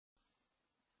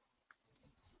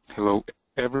Hello,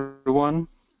 everyone.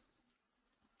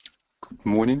 Good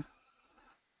morning,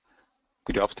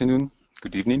 good afternoon,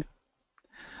 good evening.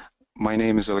 My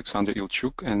name is Alexander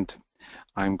Ilchuk, and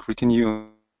I'm greeting you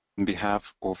on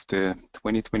behalf of the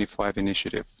 2025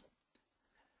 initiative.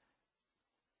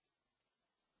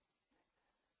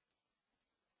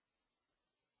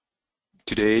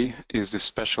 Today is a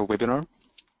special webinar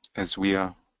as we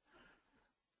are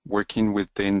working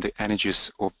within the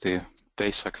energies of the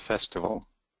Wesak Festival.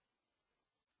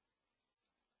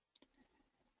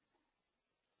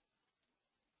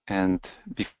 And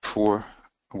before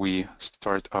we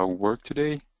start our work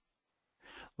today,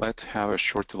 let's have a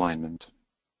short alignment.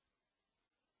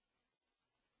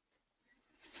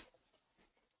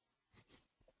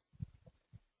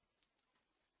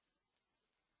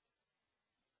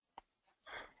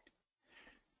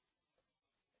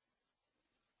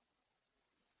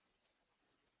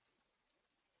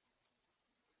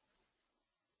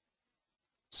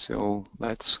 So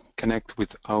let's connect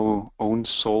with our own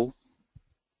soul.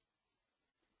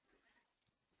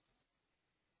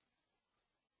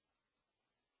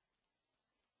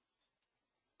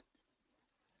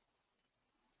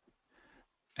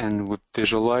 And we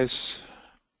visualize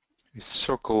a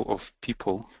circle of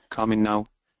people coming now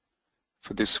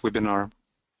for this webinar,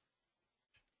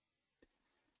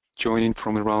 joining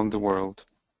from around the world.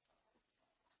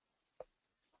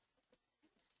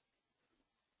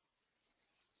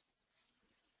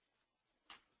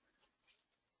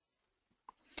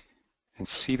 And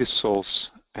see the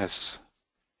souls as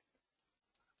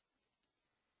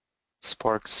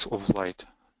sparks of light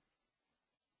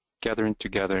gathering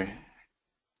together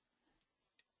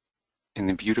in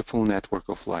a beautiful network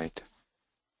of light,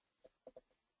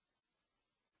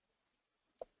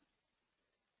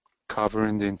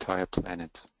 covering the entire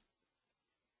planet.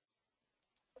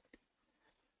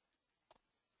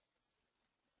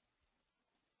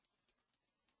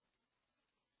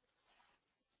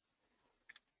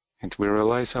 And we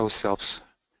realize ourselves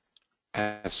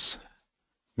as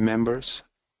members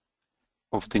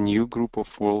of the new group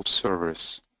of world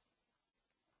servers.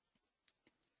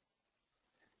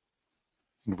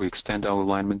 And we extend our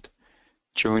alignment,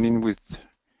 joining with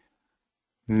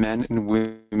men and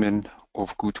women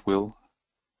of goodwill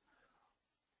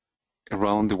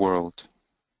around the world,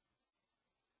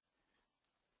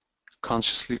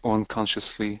 consciously or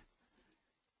unconsciously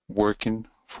working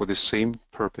for the same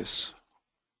purpose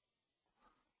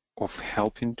of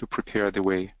helping to prepare the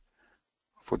way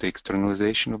for the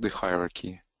externalization of the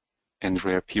hierarchy and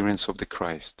reappearance of the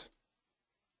Christ.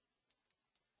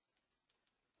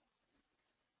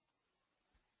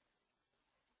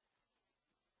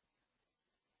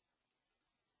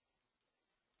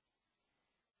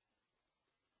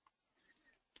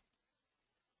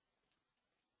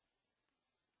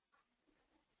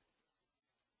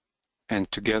 And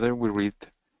together we read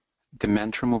the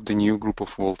mantra of the new group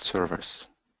of world servers.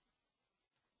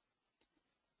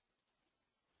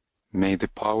 May the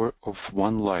power of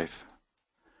one life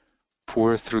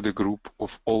pour through the group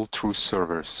of all true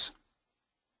servers.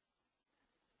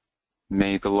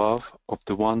 May the love of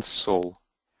the one soul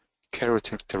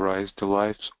characterize the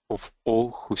lives of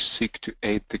all who seek to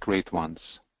aid the great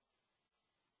ones.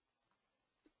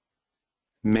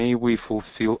 May we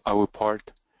fulfill our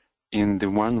part in the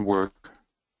one work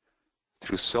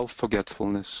through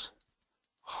self-forgetfulness,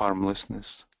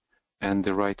 harmlessness, and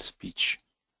the right speech.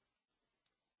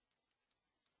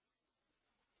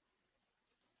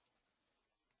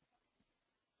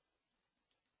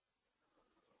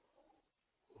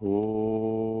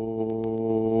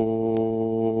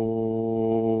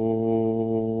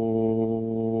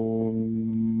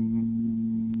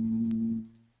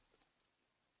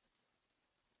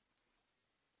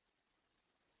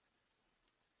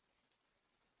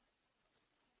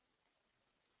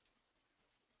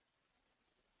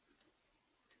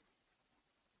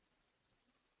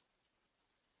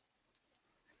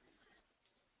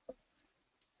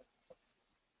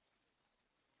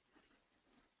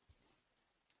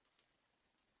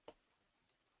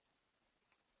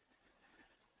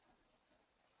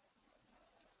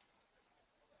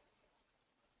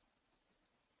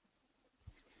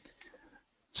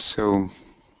 So,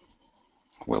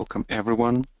 welcome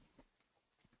everyone.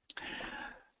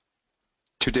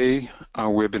 Today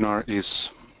our webinar is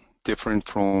different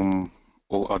from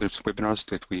all other webinars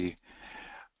that we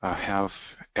have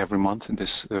every month in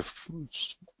this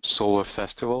solar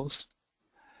festivals.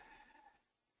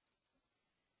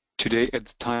 Today, at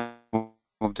the time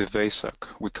of the Wesak,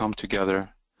 we come together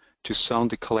to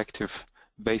sound the collective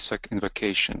Wesak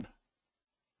invocation,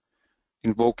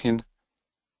 invoking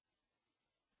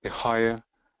a higher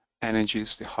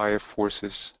energies, the higher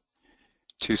forces,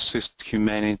 to assist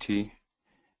humanity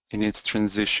in its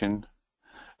transition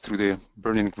through the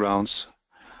burning grounds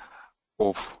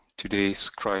of today's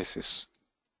crisis.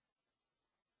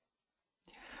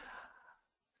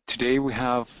 Today we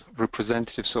have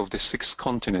representatives of the 6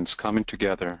 continents coming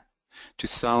together to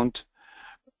sound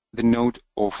the note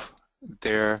of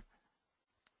their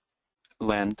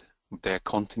land, their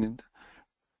continent,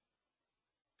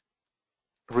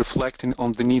 reflecting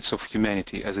on the needs of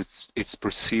humanity as it's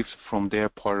perceived from their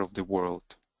part of the world.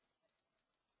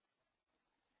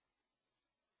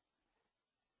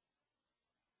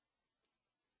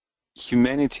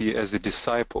 Humanity as a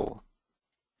disciple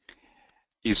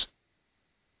is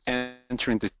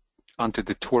entering onto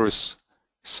the Taurus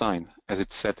sign, as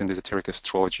it's set in the esoteric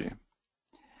astrology.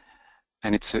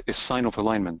 And it's a sign of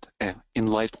alignment,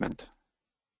 enlightenment.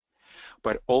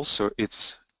 But also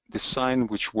it's the sign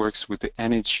which works with the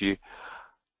energy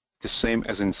the same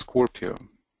as in Scorpio,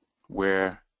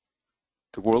 where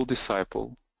the world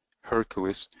disciple,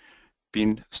 Hercules,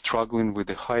 been struggling with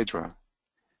the Hydra,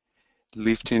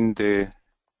 lifting the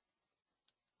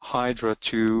Hydra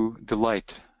to the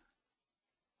light.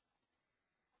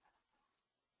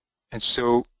 And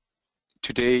so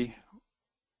today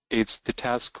it's the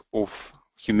task of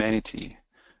humanity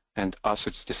and us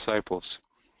its disciples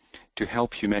to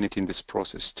help humanity in this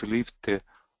process, to lift the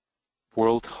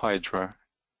world Hydra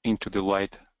into the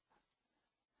light.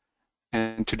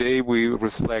 And today we will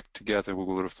reflect together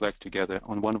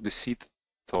on one of the seed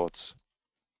thoughts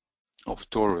of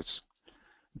Taurus,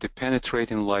 the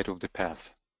penetrating light of the path.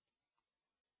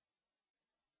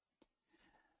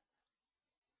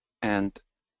 And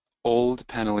all the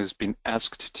panelists been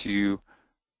asked to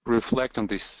reflect on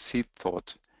this seed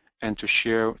thought and to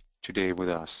share today with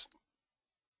us.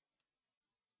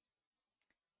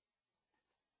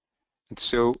 And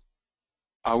so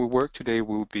our work today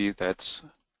will be that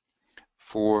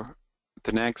for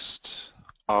the next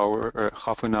hour, or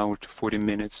half an hour to 40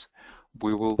 minutes,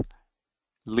 we will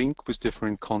link with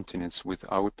different continents, with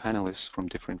our panelists from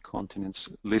different continents,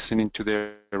 listening to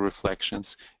their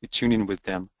reflections, tuning with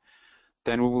them.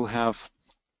 Then we will have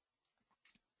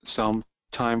some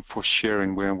time for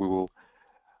sharing, where we will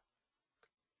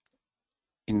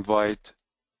invite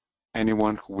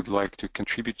anyone who would like to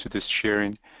contribute to this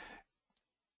sharing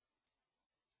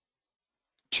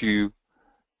to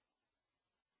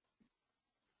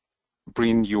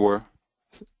bring your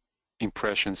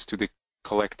impressions to the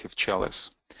collective chalice.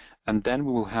 And then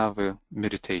we will have a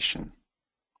meditation,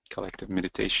 collective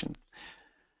meditation.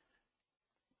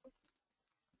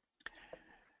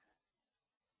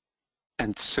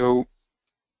 And so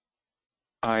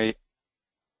I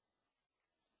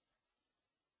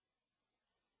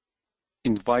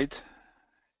invite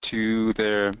to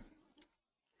the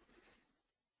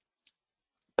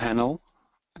panel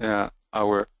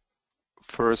our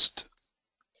first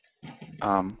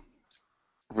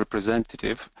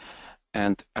representative,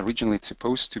 and originally it's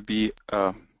supposed to be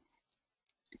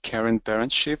Karen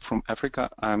Baranship from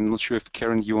Africa. I'm not sure if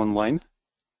Karen, you online,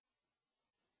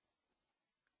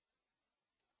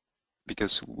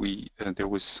 because there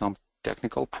was some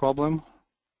technical problem.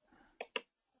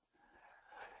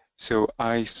 So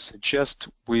I suggest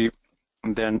we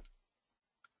then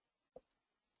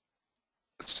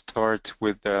start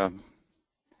with our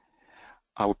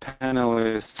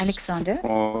panelists. Alexander,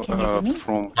 can you hear me?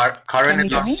 Karen Can you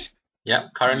hear me? Yeah,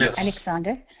 Karen yes. is.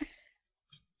 Alexander.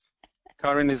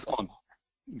 Karen is on.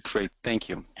 Great, thank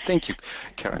you. Thank you,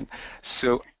 Karen.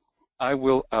 So I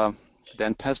will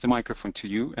then pass the microphone to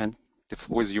you, and the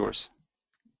floor is yours.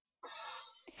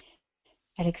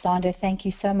 Alexander, thank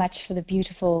you so much for the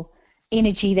beautiful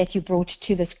energy that you brought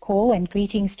to this call, and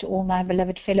greetings to all my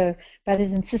beloved fellow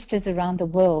brothers and sisters around the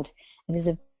world. It is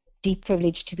a deep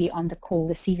privilege to be on the call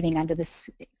this evening under this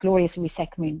glorious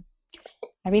Wesak moon.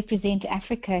 I represent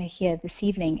Africa here this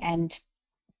evening, and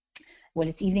well,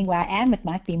 it's evening where I am, it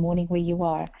might be morning where you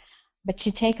are, but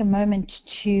to take a moment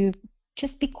to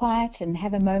just be quiet and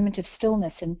have a moment of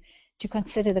stillness and to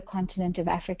consider the continent of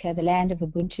Africa, the land of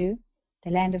Ubuntu, the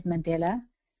land of Mandela,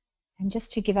 and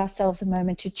just to give ourselves a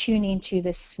moment to tune into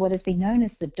this, what has been known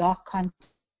as the dark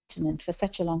continent for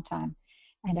such a long time.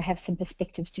 And I have some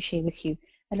perspectives to share with you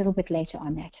a little bit later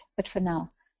on that. But for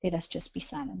now, let us just be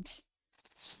silent.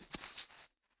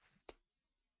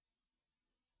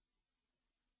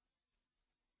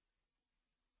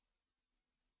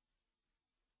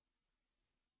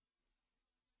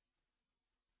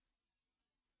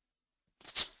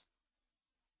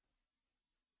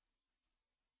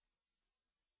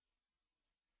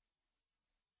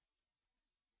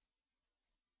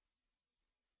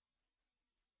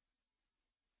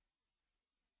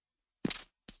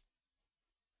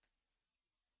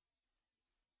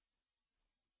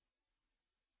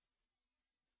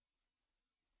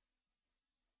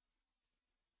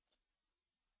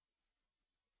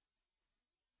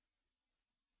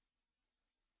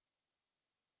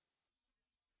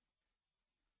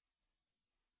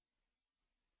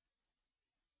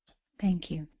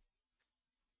 Thank you.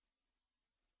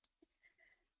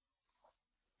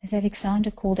 As Alexander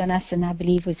called on us, and I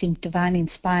believe was divinely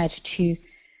inspired to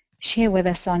share with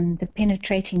us on the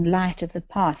penetrating light of the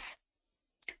path,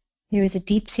 there is a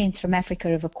deep sense from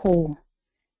Africa of a call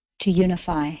to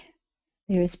unify.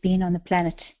 There has been on the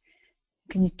planet,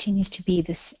 continues to be,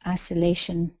 this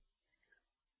isolation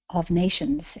of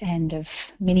nations and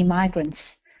of many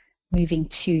migrants moving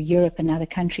to Europe and other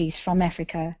countries from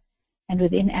Africa, and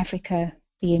within Africa,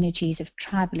 the energies of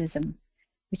tribalism,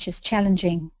 which is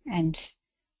challenging and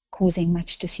causing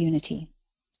much disunity.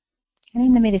 And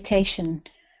in the meditation,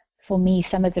 for me,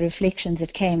 some of the reflections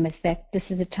that came is that this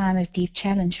is a time of deep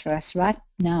challenge for us right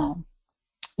now,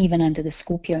 even under the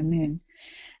Scorpio moon.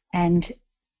 And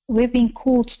we're being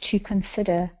called to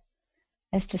consider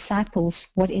as disciples,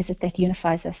 what is it that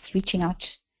unifies us, reaching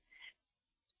out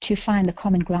to find the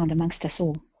common ground amongst us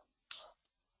all,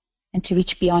 and to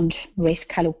reach beyond race,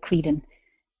 color, creed, and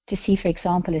to see, for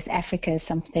example, as Africa is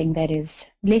something that is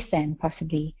less than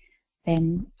possibly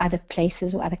than other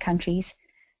places or other countries,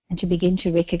 and to begin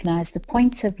to recognize the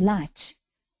points of light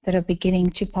that are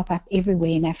beginning to pop up everywhere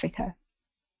in Africa.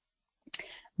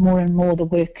 More and more the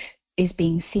work is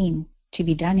being seen to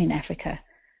be done in Africa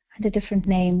under different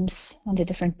names, under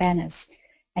different banners,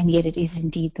 and yet it is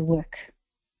indeed the work.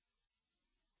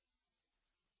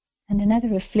 And another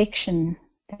reflection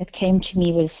that came to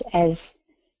me was, as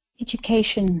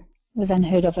education was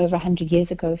unheard of over 100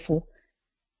 years ago for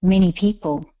many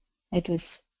people, it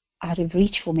was out of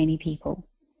reach for many people.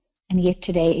 And yet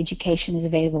today education is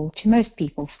available to most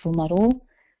people, still not all,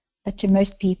 but to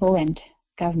most people, and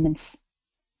governments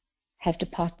have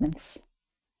departments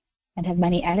and have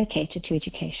money allocated to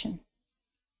education.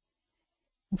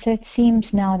 And so it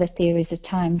seems now that there is a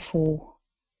time for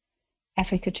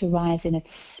Africa to rise in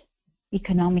its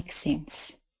economic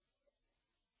sense,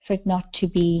 for it not to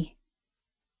be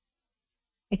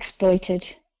exploited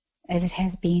as it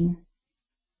has been,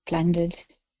 plundered,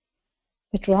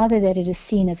 but rather that it is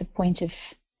seen as a point of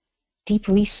deep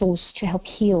resource to help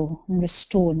heal and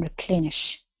restore and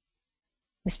replenish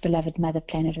this beloved Mother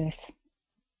Planet Earth.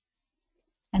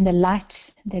 And the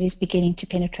light that is beginning to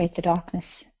penetrate the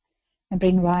darkness and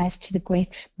bring rise to the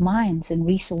great minds and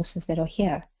resources that are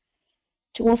here,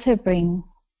 to also bring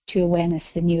to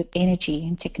awareness the new energy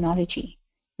and technology,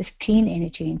 this clean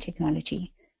energy and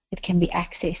technology that can be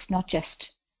accessed not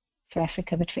just for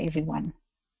Africa but for everyone.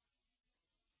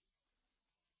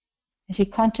 As we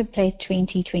contemplate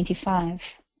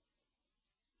 2025,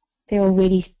 there are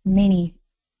already many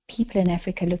people in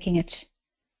Africa looking at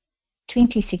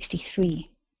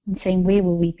 2063 and saying, where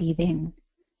will we be then?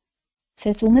 So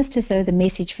it's almost as though the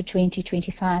message for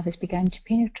 2025 has begun to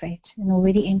penetrate and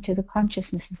already enter the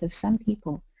consciousnesses of some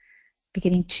people,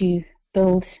 beginning to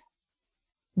build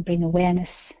and bring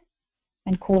awareness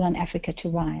and call on Africa to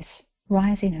rise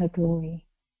in her glory.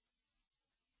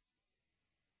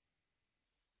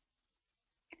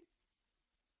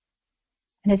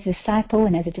 And as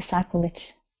a disciple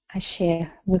that I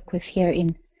share, work with here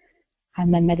in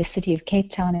my mother city of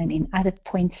Cape Town and in other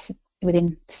points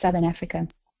within Southern Africa,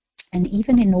 and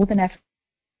even in Northern Africa,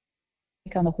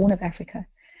 on the Horn of Africa,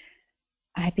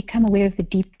 I become aware of the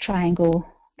deep triangle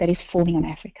that is forming on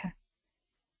Africa.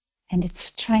 And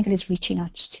its triangle is reaching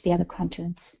out to the other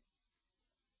continents.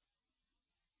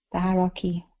 The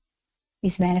hierarchy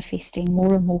is manifesting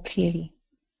more and more clearly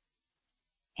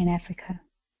in Africa.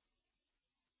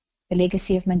 The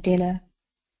legacy of Mandela,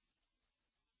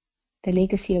 the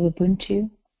legacy of Ubuntu,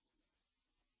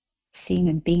 seeing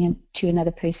and being to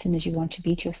another person as you want to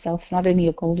be to yourself, not only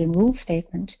a golden rule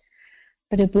statement,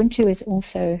 but Ubuntu is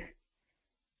also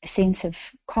a sense of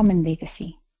common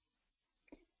legacy.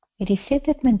 It is said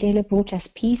that Mandela brought us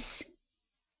peace,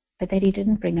 but that he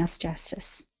didn't bring us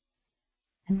justice.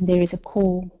 And there is a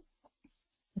call,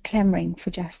 a clamoring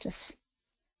for justice.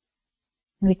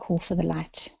 And we call for the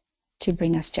light to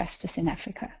bring us justice in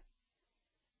Africa,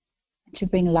 and to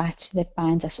bring light that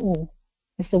binds us all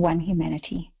as the one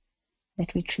humanity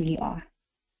that we truly are.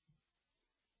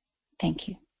 Thank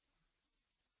you.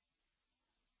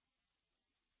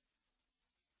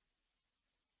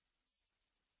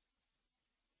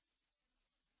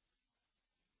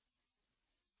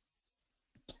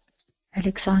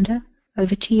 Alexander,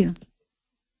 over to you.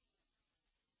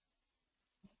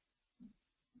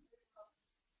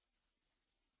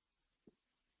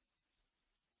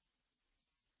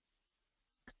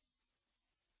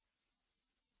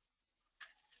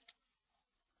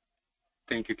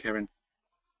 Thank you, Karen.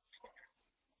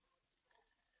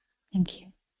 Thank you.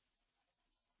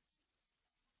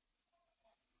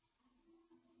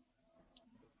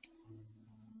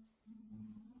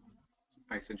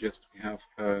 I suggest we have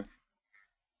a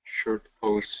short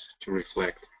pause to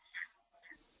reflect.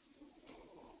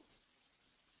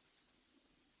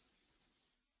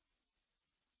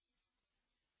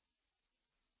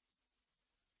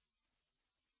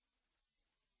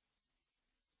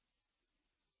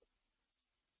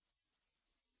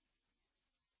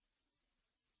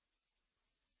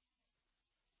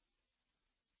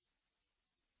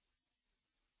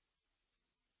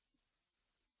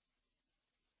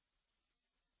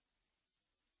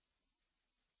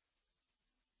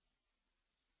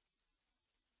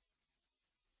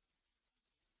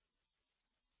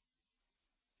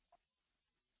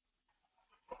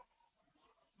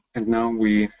 And now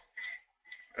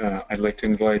I'd like to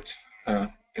invite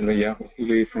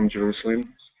Eliyahu from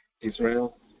Jerusalem,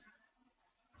 Israel,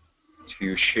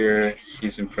 to share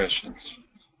his impressions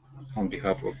on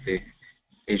behalf of the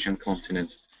Asian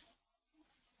continent.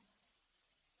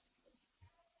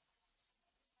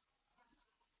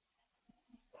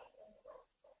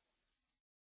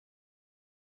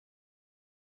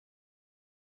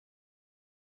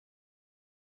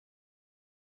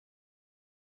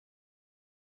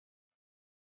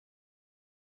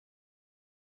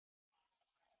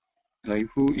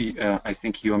 Eliyahu, I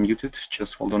think you are muted.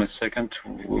 Just hold on a second.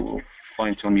 We will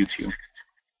find to unmute you.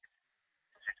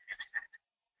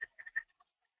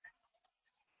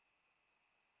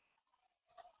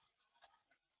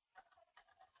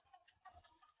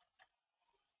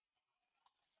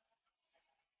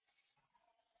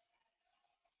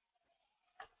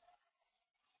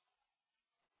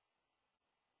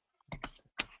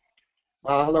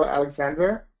 Hello,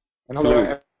 Alexander, and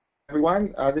Hello.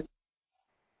 everyone.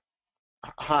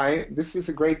 Hi, this is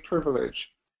a great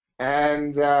privilege,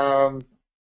 and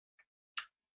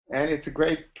it's a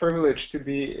great privilege to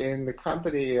be in the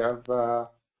company of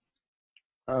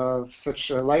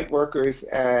such light workers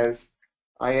as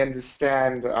I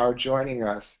understand are joining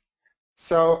us.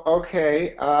 So,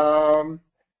 okay,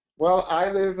 well,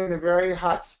 I live in a very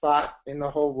hot spot in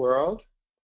the whole world.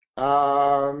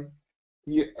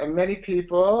 Many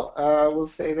people will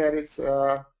say that it's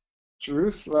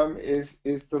Jerusalem is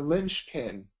the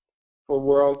linchpin for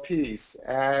world peace,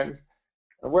 and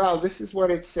well, this is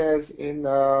what it says in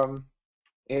the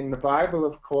Bible.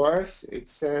 Of course, it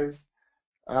says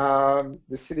the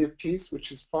city of peace,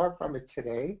 which is far from it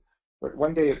today, but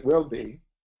one day it will be,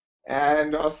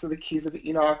 and also the keys of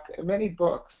Enoch. Many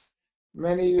books,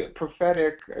 many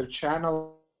prophetic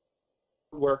channel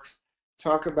works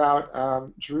talk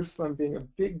about Jerusalem being a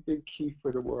big, big key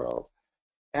for the world.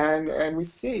 And we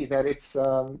see that it's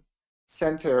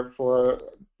center for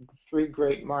three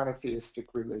great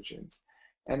monotheistic religions.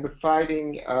 And the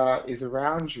fighting is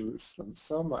around Jerusalem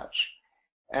so much.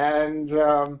 And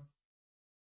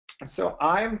so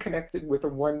I am connected with a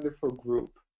wonderful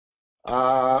group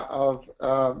of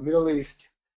Middle East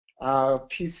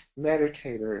peace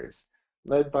meditators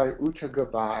led by Uta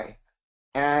Gabay.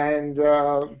 And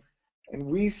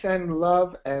we send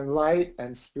love and light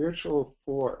and spiritual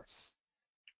force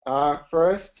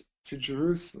first to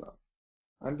Jerusalem,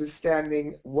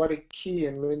 understanding what a key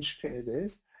and linchpin it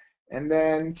is, and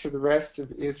then to the rest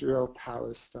of Israel,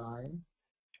 Palestine,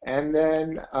 and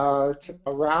then to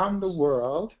around the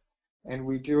world, and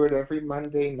we do it every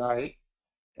Monday night,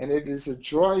 and it is a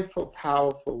joyful,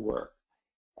 powerful work.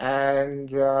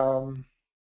 And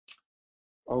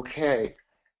okay,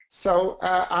 so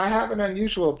I have an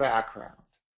unusual background.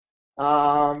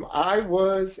 I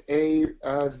was a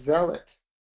zealot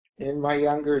in my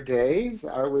younger days.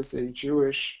 I was a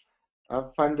Jewish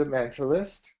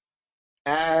fundamentalist,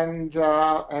 and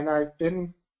I've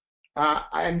been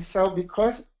and so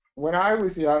because when I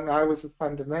was young, I was a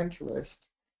fundamentalist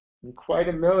and quite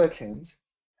a militant.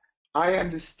 I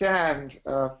understand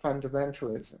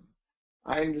fundamentalism.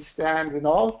 I understand in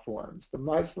all forms, the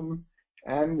Muslim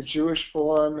and the Jewish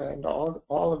form, and all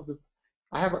of the.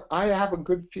 I have a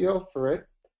good feel for it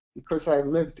because I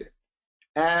lived it.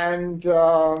 And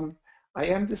I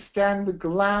understand the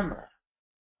glamour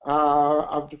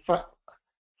for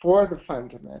the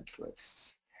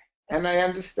fundamentalists, and I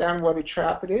understand what a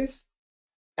trap it is,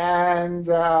 and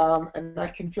I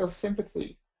can feel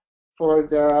sympathy for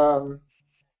the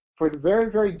very,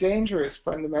 very dangerous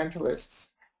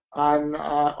fundamentalists on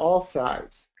all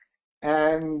sides,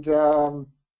 and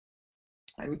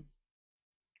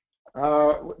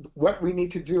what we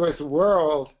need to do as a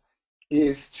world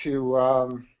is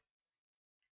to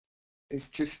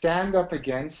stand up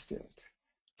against it,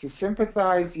 to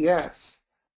sympathize, yes,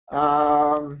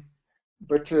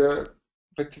 but to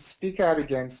speak out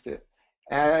against it.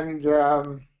 And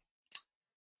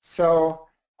so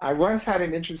I once had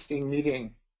an interesting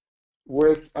meeting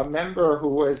with a member who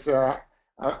was an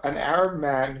Arab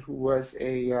man who was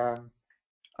in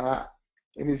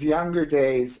his younger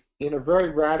days in a very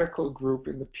radical group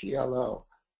in the PLO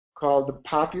called the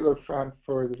Popular Front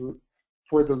for the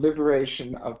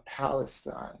Liberation of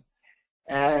Palestine.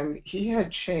 And he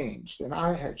had changed, and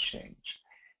I had changed.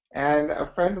 And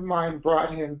a friend of mine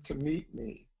brought him to meet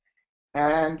me.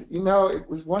 And, you know, it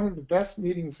was one of the best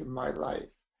meetings of my life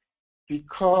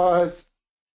because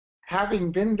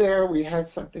having been there, we had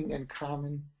something in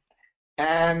common.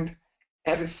 And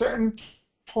at a certain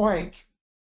point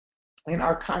in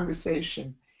our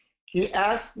conversation, he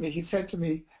asked me, he said to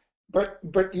me,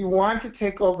 but you want to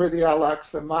take over the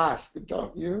Al-Aqsa Mosque,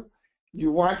 don't you?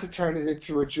 You want to turn it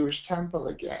into a Jewish temple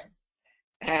again.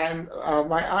 And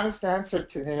my honest answer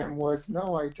to him was,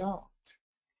 no, I don't.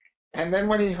 And then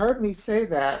when he heard me say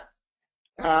that,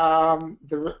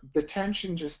 the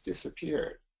tension just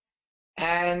disappeared.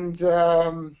 And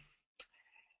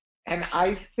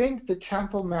I think the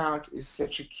Temple Mount is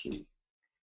such a key.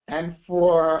 And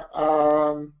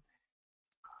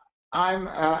I'm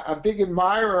a big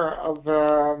admirer of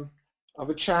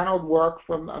a channeled work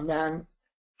from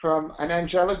an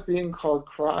angelic being called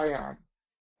Cryon.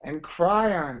 And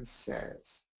Cryon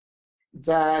says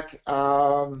that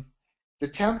the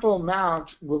Temple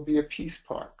Mount will be a peace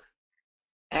park,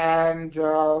 and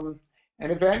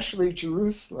eventually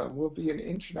Jerusalem will be an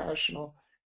international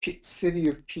city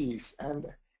of peace and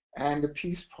a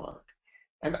peace park.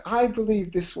 And I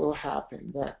believe this will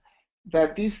happen.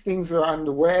 That these things are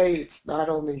underway. It's not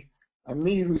only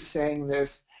me who's saying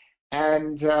this,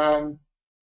 and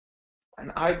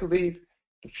I believe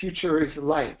the future is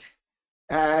light.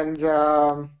 And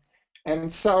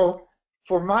so,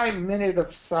 for my minute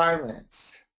of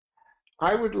silence,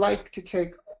 I would like to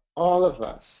take all of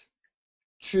us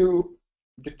to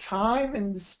the time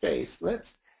and the space.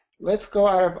 Let's go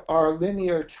out of our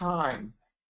linear time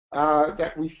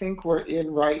that we think we're in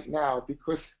right now,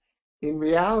 because in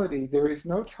reality there is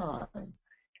no time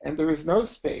and there is no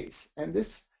space, and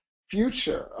this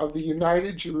future of a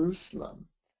united Jerusalem,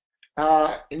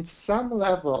 in some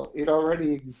level it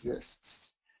already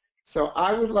exists. So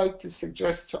I would like to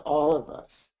suggest to all of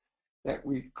us that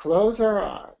we close our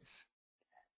eyes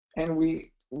and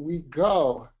we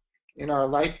go in our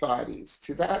light bodies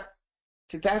to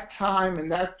that time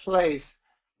and that place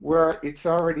where it's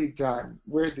already done,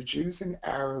 where the Jews and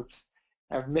Arabs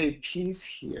have made peace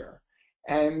here.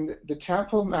 And the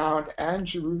Temple Mount and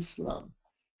Jerusalem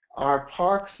are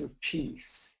parks of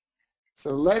peace.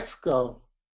 So let's go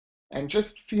and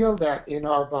just feel that in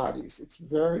our bodies. It's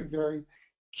very, very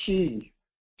key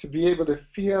to be able to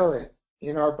feel it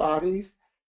in our bodies,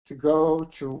 to go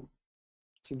to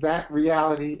that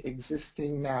reality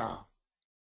existing now.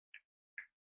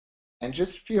 And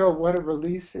just feel what a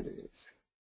release it is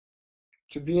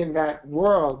to be in that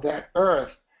world, that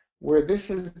earth, where this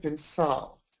has been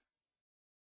solved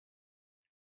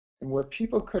and where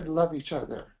people could love each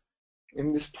other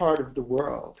in this part of the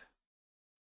world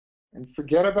and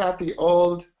forget about the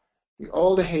old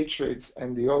hatreds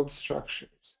and the old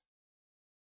structures.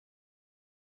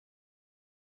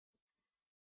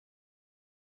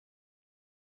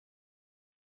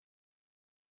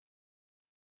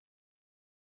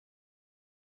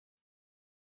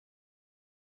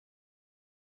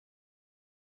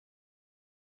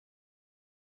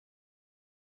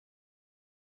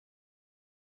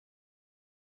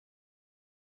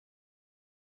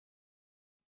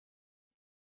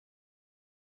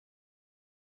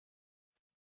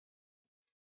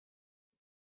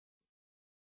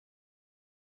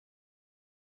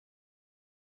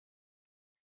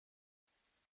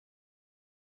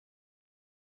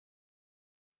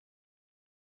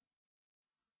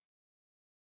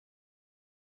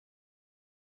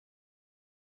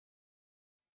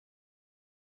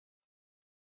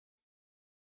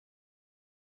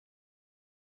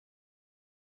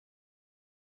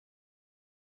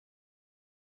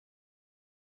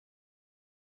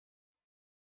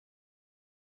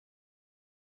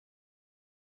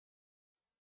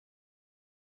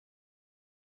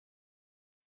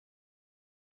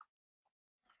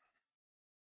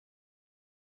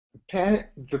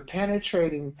 The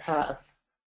penetrating path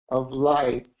of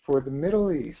light for the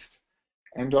Middle East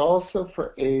and also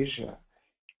for Asia,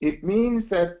 it means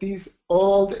that these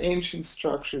old ancient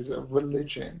structures of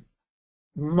religion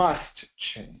must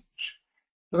change.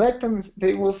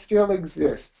 They will still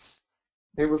exist.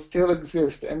 They will still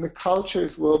exist, and the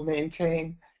cultures will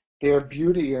maintain their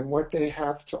beauty and what they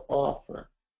have to offer.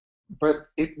 But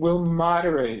it will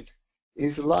moderate.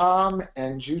 Islam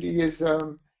and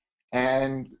Judaism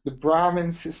and the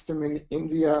Brahmin system in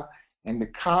India and the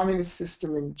communist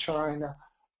system in China,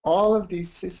 all of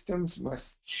these systems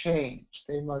must change.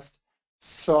 They must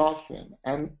soften.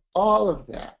 And all of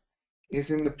that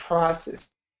is in the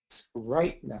process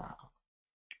right now.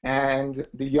 And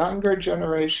the younger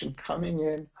generation coming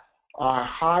in are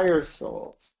higher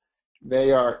souls.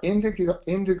 They are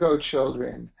indigo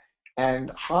children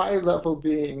and high-level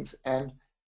beings, and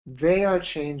they are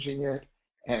changing it.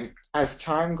 And as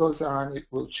time goes on, it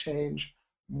will change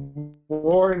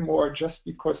more and more just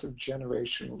because of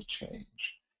generational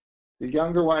change. The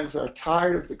younger ones are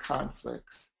tired of the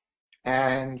conflicts,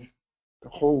 and the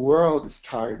whole world is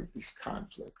tired of these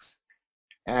conflicts.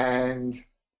 And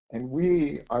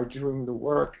we are doing the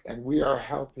work, and we are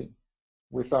helping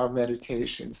with our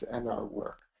meditations and our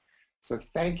work. So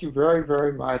thank you very,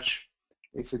 very much.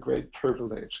 It's a great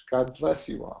privilege. God bless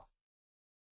you all.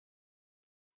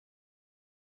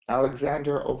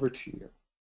 Alexander, over to you.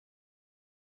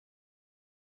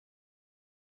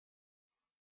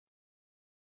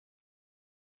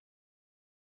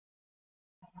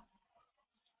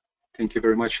 Thank you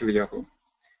very much, Eliyahu.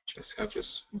 Just have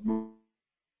this mood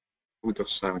of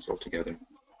silence altogether.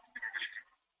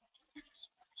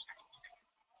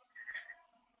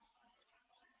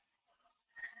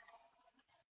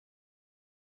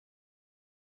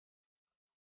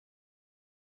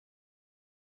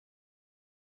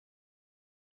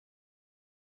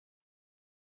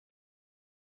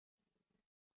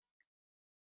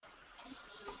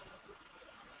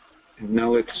 And now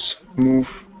let's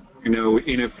move,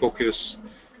 inner focus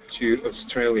to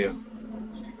Australia.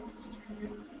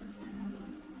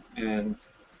 And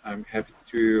I'm happy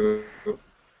to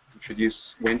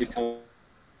introduce Wendy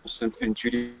Townsend and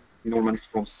Judy Norman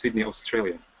from Sydney,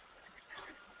 Australia.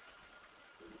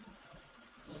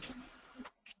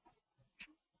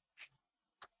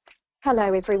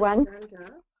 Hello, everyone.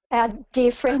 Our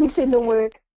dear friends in the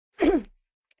work.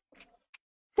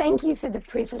 Thank you for the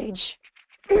privilege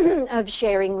of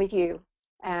sharing with you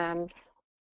in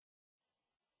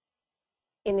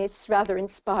this rather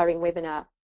inspiring webinar.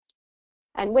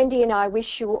 And Wendy and I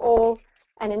wish you all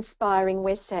an inspiring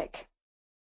Wesak.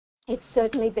 It's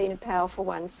certainly been a powerful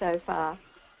one so far.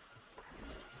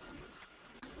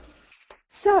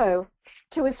 So,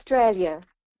 to Australia.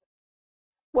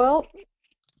 Well,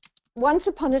 once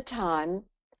upon a time,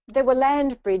 there were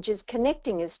land bridges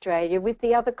connecting Australia with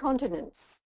the other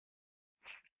continents.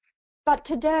 But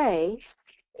today,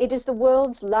 it is the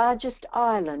world's largest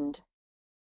island.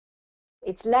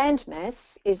 Its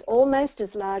landmass is almost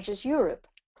as large as Europe,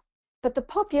 but the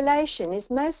population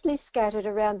is mostly scattered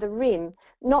around the rim,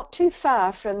 not too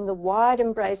far from the wide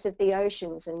embrace of the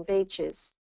oceans and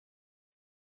beaches.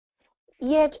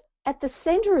 Yet, at the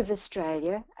centre of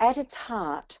Australia, at its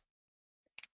heart,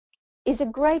 is a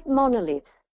great monolith,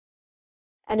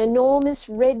 an enormous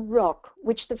red rock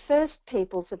which the first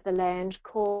peoples of the land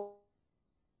call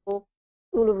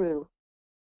Uluru.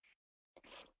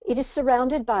 It is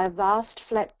surrounded by a vast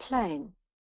flat plain,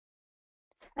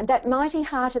 and that mighty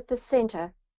heart at the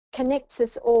centre connects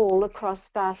us all across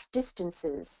vast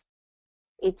distances.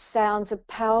 It sounds a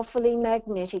powerfully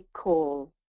magnetic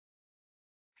call.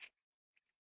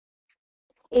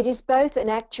 It is both an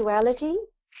actuality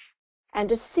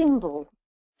and a symbol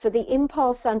for the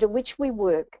impulse under which we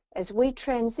work as we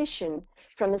transition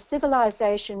from a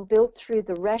civilization built through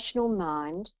the rational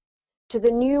mind to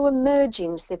the new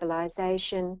emerging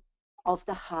civilization of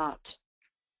the heart.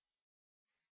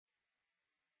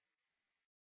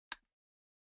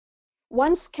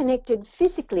 Once connected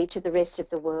physically to the rest of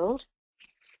the world,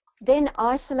 then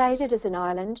isolated as an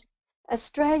island,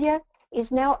 Australia is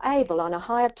now able, on a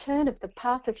higher turn of the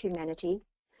path of humanity,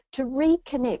 to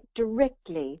reconnect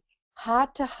directly,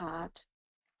 heart to heart,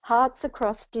 hearts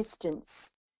across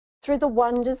distance, through the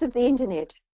wonders of the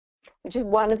internet, which is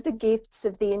one of the gifts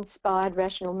of the inspired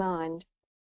rational mind.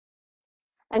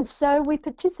 And so we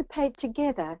participate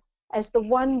together as the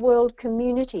one world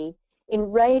community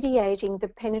in radiating the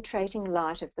penetrating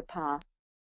light of the path.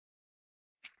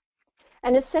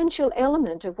 An essential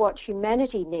element of what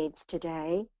humanity needs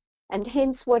today, and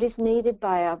hence what is needed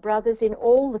by our brothers in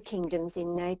all the kingdoms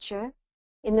in nature,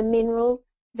 in the mineral,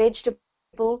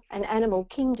 vegetable and animal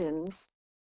kingdoms,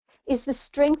 is the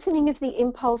strengthening of the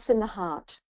impulse in the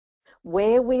heart,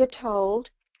 where we are told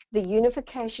the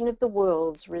unification of the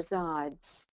worlds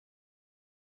resides.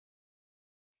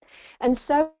 And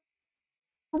so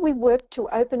we work to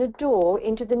open a door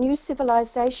into the new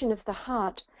civilization of the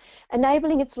heart,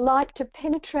 enabling its light to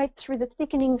penetrate through the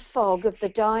thickening fog of the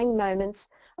dying moments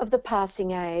of the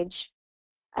passing age,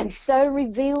 and so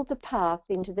reveal the path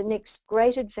into the next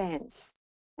great advance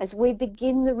as we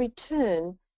begin the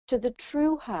return to the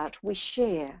true heart we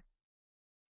share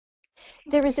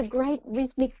There is a great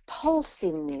rhythmic pulse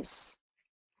in this,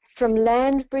 from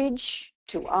land bridge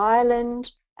to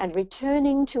island and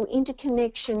returning to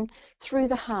interconnection through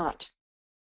the heart,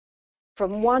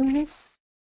 from oneness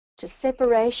to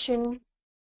separation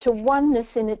to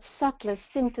oneness in its subtler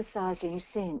synthesizing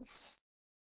sense.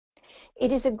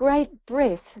 It is a great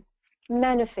breath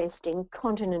manifesting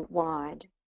continent-wide.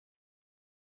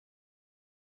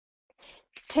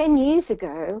 10 years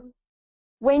ago,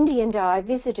 Wendy and I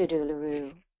visited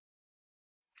Uluru,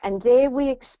 and there we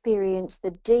experienced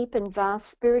the deep and vast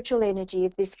spiritual energy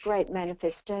of this great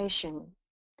manifestation,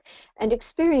 and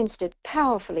experienced it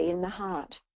powerfully in the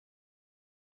heart.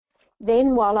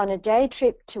 Then, while on a day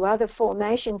trip to other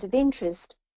formations of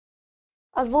interest,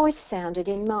 a voice sounded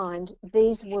in mind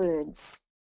these words: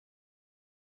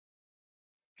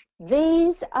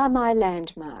 "These are my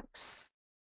landmarks.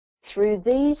 Through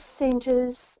these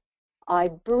centres, I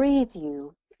breathe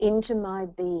you into my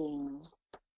being."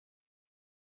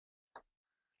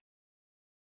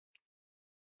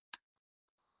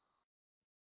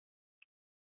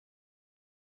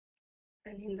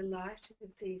 And in the light of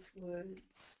these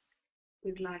words,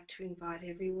 we'd like to invite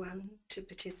everyone to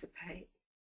participate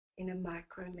in a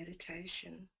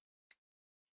micro-meditation,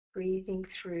 breathing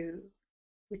through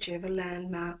whichever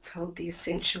landmarks hold the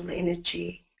essential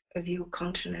energy of your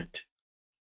continent.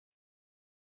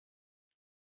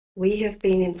 We have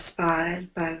been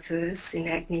inspired by a verse in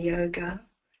Agni Yoga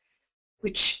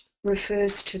which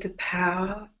refers to the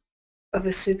power of a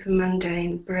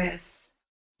supramundane breath,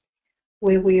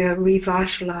 where we are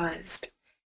revitalized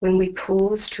when we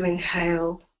pause to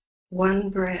inhale one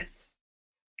breath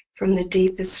from the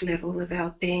deepest level of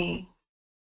our being.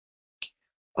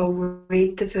 I'll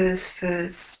read the verse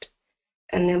first,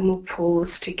 and then we'll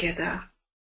pause together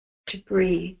to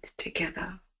breathe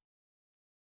together.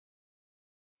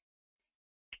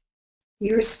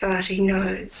 Urasvati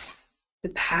knows the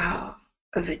power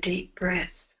of a deep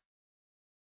breath.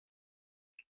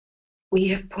 We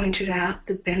have pointed out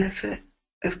the benefit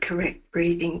of correct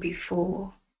breathing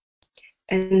before,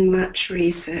 and much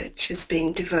research has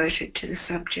been devoted to the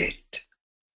subject.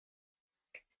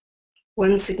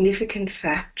 One significant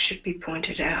fact should be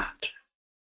pointed out.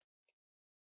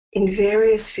 In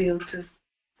various fields of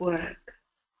work,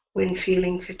 when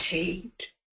feeling fatigued,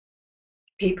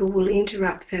 people will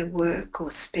interrupt their work or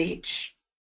speech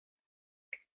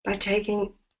by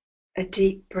taking a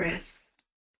deep breath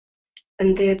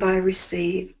and thereby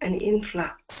receive an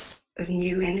influx of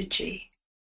new energy.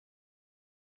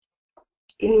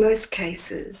 In most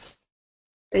cases,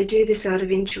 they do this out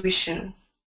of intuition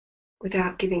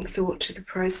without giving thought to the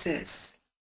process.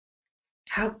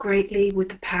 How greatly would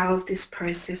the power of this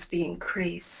process be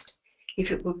increased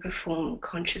if it were performed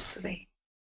consciously?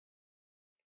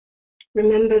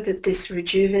 Remember that this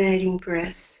rejuvenating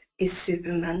breath is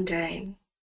supermundane,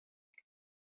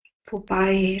 for by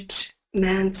it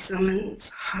man summons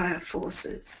higher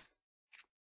forces.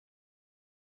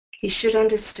 He should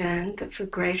understand that for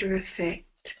greater effect,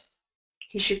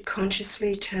 he should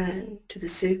consciously turn to the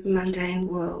supermundane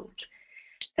world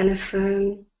and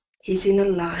affirm his inner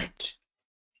light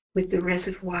with the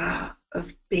reservoir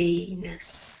of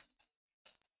beingness.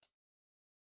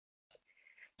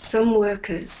 Some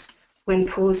workers, when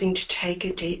pausing to take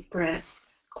a deep breath,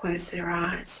 close their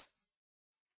eyes.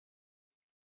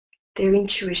 Their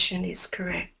intuition is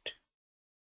correct,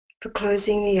 for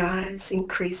closing the eyes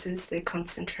increases their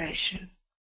concentration.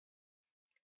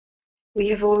 We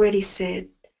have already said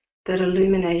that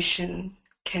illumination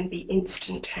can be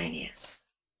instantaneous.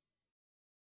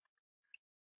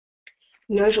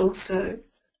 Note also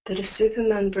that a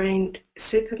supermundane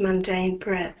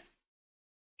breath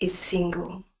is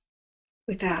single,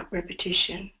 without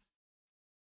repetition.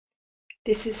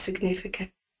 This is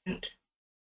significant,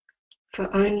 for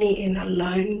only in a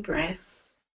lone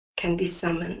breath can be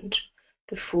summoned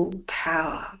the full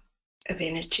power of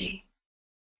energy.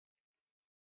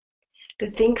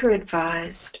 The thinker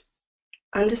advised,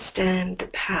 understand the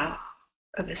power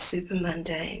of a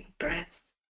supermundane breath.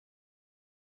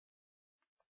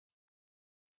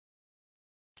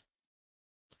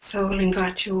 So I'll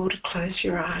invite you all to close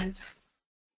your eyes.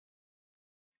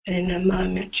 And in a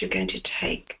moment, you're going to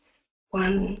take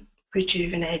one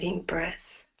rejuvenating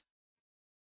breath.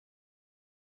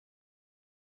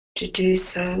 To do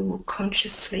so, you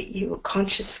will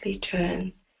consciously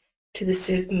turn to the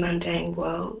supermundane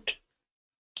world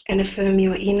and affirm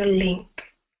your inner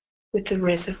link with the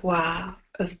reservoir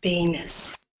of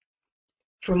beingness,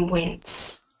 from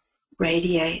whence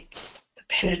radiates the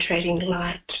penetrating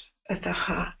light of the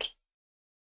heart.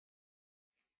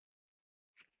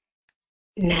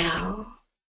 Now,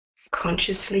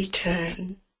 consciously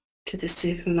turn to the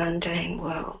supermundane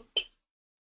world.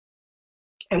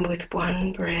 And with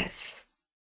one breath,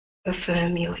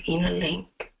 affirm your inner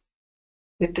link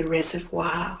with the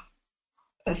reservoir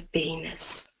of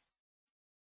beingness.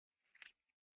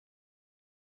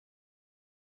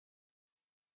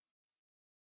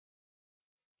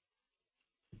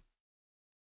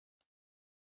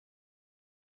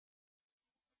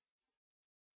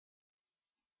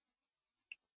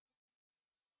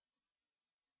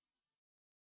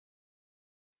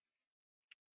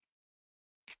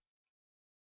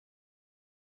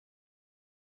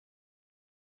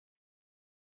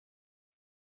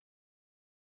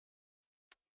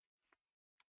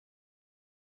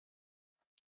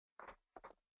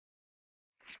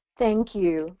 Thank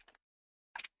you.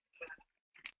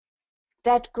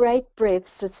 That great breath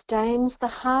sustains the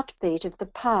heartbeat of the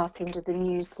path into the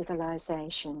new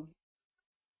civilization.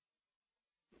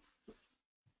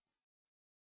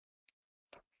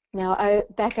 Now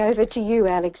back over to you,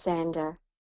 Alexander.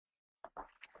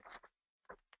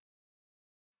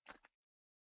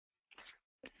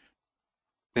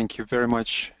 Thank you very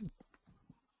much.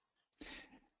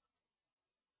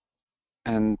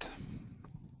 And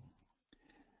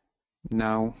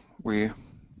now we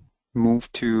move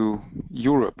to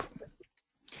Europe.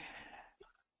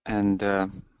 And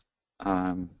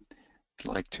I'd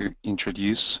like to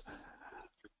introduce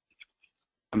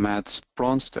Mats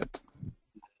Bronsted.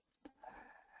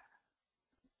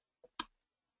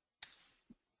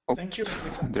 Oh, thank you,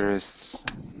 Alexander. There is...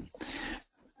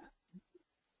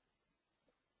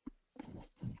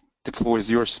 The floor is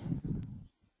yours.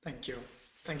 Thank you.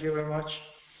 Thank you very much.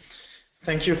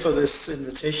 Thank you for this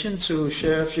invitation to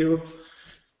share a few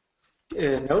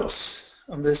notes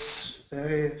on this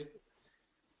very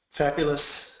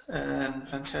fabulous and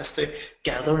fantastic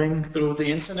gathering through the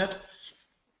internet.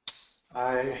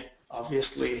 I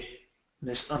obviously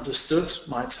misunderstood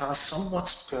my task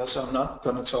somewhat because I'm not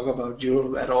going to talk about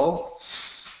Europe at all.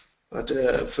 But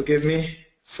forgive me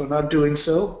for not doing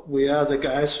so. We are the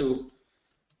guys who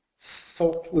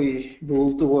thought we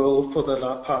ruled the world for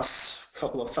the past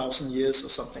couple of thousand years or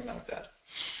something like that.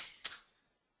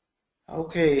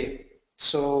 Okay,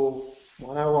 so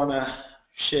what I want to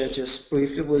share just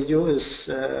briefly with you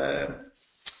is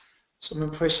some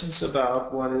impressions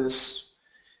about what is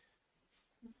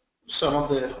some of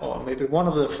the, or maybe one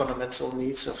of the fundamental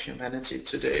needs of humanity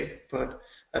today. But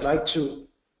I'd like to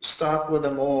start with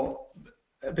a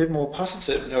bit more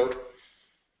positive note,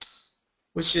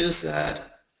 which is that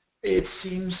it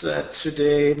seems that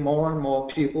today more and more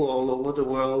people all over the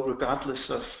world, regardless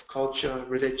of culture,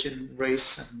 religion,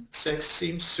 race and sex,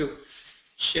 seems to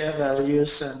share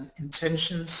values and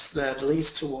intentions that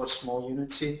leads towards more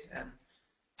unity and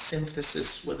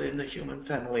synthesis within the human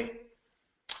family.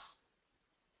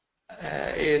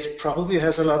 It probably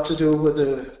has a lot to do with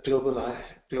the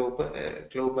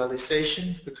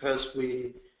globalization, because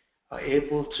we are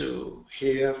able to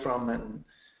hear from and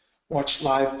watch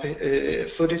live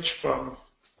footage from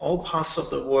all parts of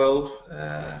the world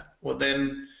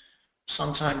within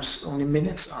sometimes only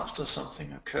minutes after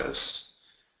something occurs.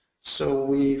 So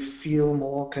we feel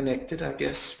more connected, I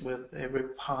guess, with every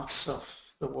parts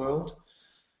of the world,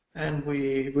 and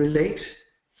we relate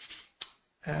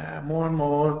more and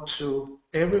more to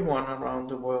everyone around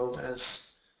the world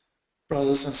as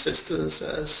brothers and sisters,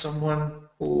 as someone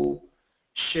who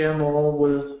share more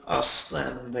with us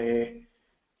than they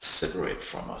separate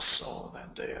from us, or than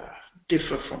they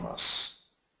differ from us.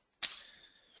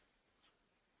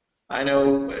 I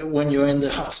know when you're in the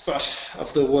hotspot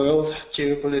of the world,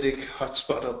 geopolitical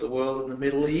hotspot of the world in the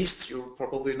Middle East, you'll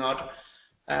probably not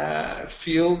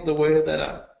feel the way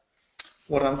that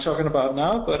what I'm talking about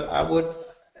now, but I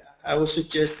would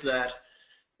suggest that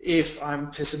if I'm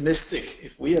pessimistic,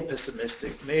 if we are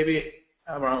pessimistic, maybe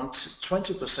around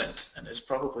 20%, and it's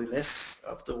probably less,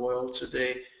 of the world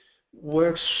today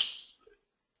works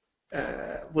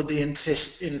with the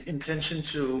intention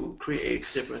to create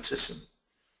separatism.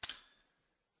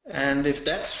 And if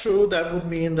that's true, that would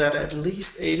mean that at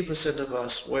least 80% of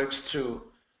us works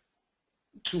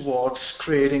towards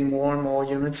creating more and more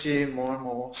unity, more and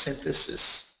more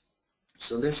synthesis.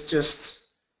 So let's just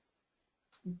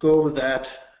go with that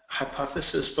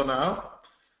hypothesis for now.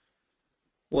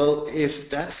 Well, if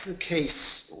that's the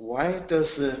case, why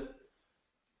does the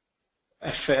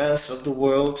affairs of the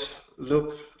world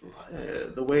look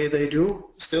the way they do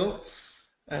still?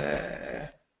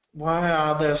 Why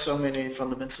are there so many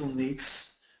fundamental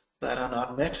needs that are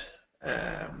not met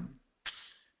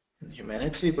in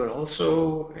humanity, but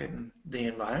also in the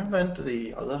environment,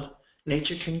 the other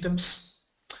nature kingdoms?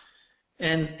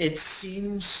 And it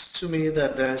seems to me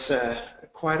that there's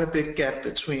quite a big gap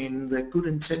between the good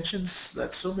intentions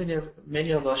that so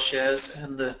many of us shares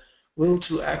and the will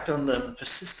to act on them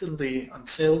persistently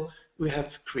until we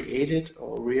have created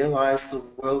or realized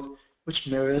the world which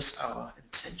mirrors our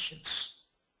intentions.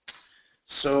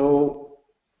 So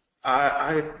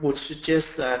I would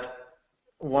suggest that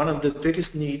one of the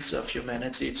biggest needs of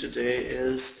humanity today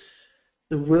is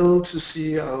the will to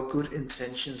see our good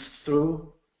intentions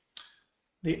through,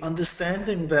 the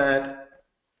understanding that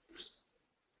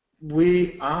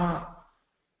we are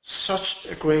such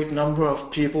a great number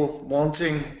of people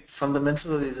wanting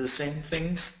fundamentally the same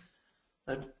things,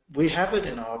 that we have it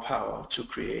in our power to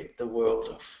create the world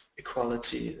of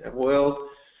equality, a world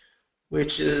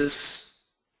which is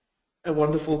a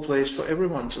wonderful place for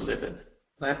everyone to live in.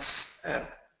 That's a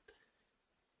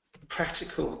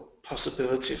practical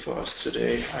possibility for us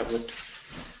today, I would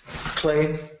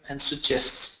claim and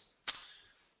suggest.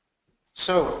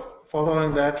 So,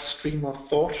 following that stream of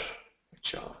thought,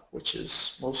 which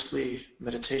is mostly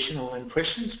meditational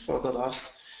impressions for the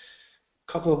last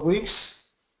couple of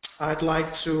weeks, I'd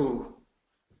like to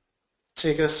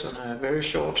take us on a very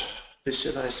short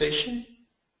visualization.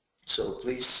 So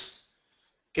please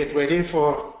get ready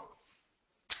for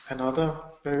another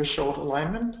very short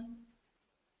alignment.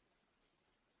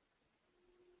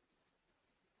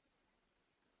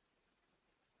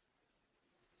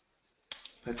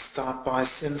 Let's start by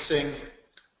sensing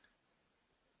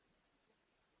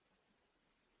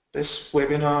this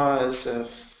webinar as a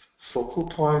focal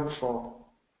point for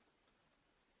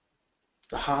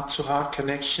the heart-to-heart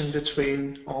connection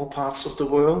between all parts of the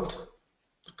world,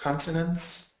 the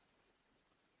continents.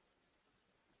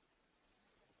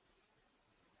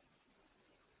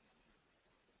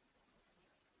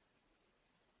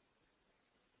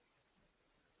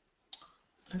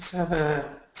 Let's have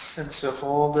a sense of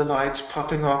all the lights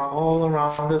popping up all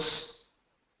around us,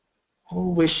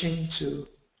 all wishing to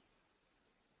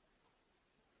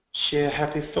share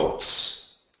happy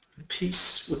thoughts and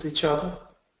peace with each other.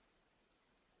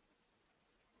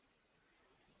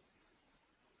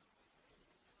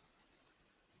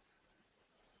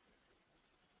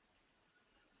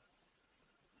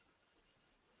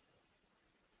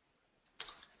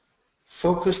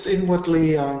 Focused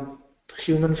inwardly on the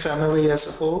human family as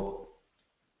a whole.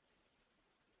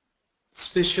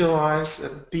 Let's visualize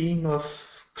a beam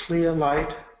of clear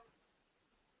light,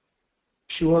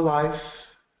 pure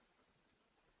life,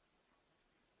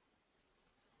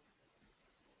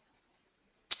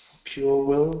 pure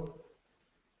will,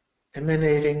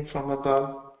 emanating from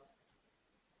above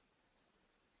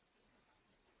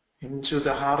into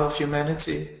the heart of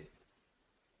humanity,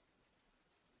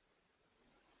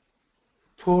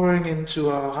 pouring into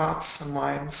our hearts and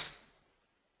minds.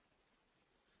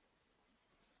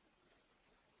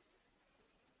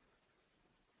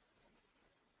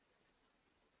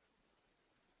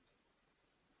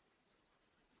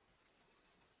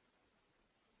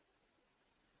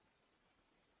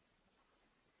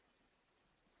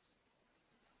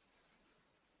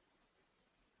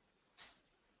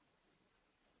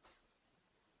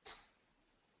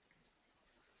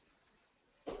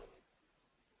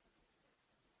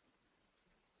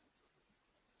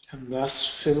 And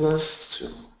thus fill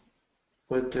us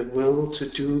with the will to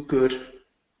do good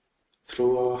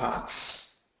through our hearts.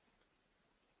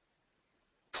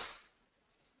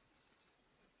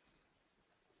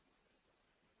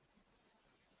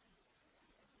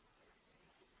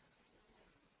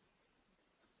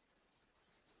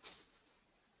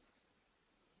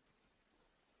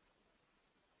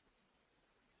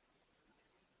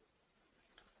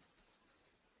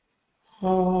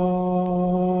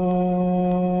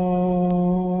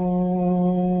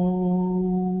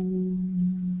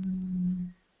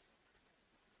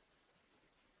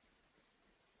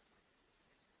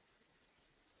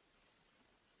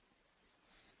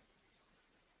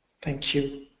 Thank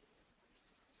you.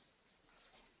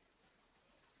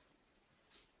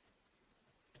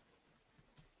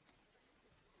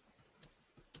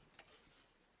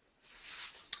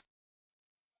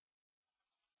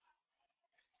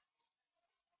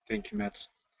 Thank you, Matt.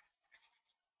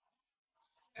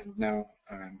 And now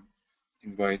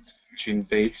invite Jean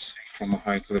Bates from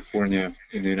Ohio, California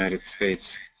in the United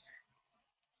States.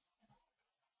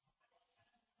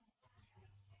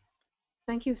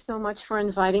 Thank you so much for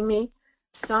inviting me.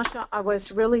 Sasha, I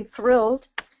was really thrilled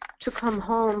to come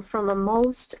home from a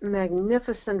most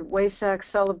magnificent Wesak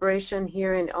celebration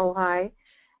here in Ojai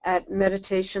at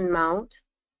Meditation Mount.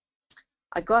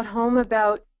 I got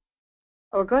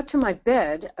to my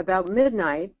bed about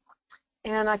midnight,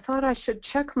 and I thought I should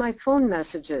check my phone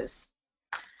messages.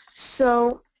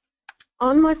 So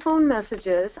on my phone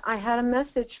messages, I had a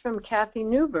message from Kathy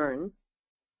Newbern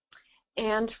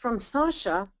and from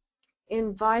Sasha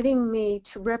inviting me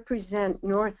to represent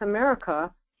North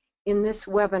America in this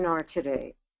webinar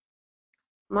today.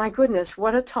 My goodness,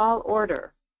 what a tall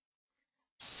order.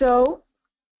 So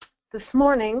this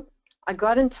morning, I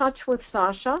got in touch with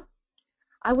Sasha.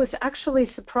 I was actually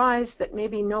surprised that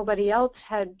maybe nobody else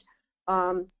had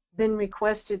been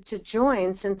requested to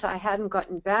join since I hadn't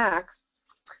gotten back.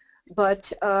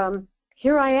 But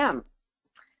here I am.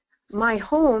 My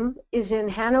home is in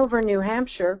Hanover, New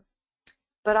Hampshire,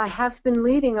 but I have been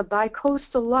leading a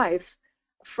bi-coastal life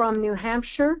from New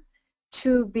Hampshire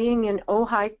to being in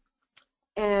Ojai,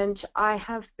 and I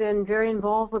have been very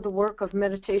involved with the work of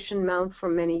Meditation Mount for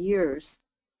many years.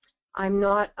 I'm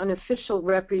not an official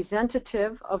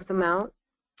representative of the Mount,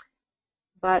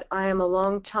 but I am a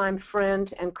longtime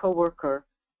friend and co-worker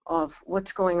of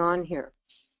what's going on here.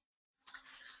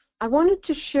 I wanted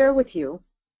to share with you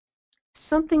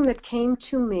something that came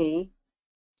to me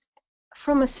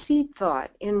from a seed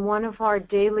thought in one of our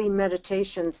daily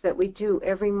meditations that we do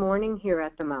every morning here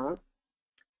at the Mount,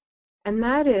 and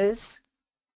that is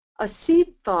a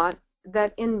seed thought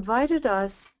that invited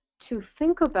us to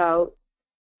think about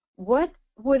what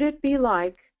would it be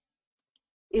like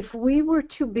if we were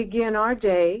to begin our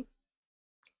day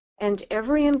and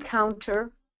every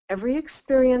encounter, every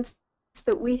experience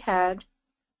that we had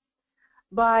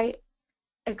by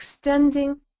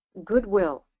extending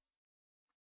goodwill,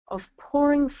 of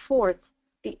pouring forth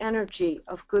the energy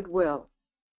of goodwill.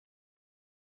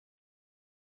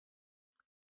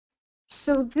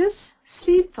 So this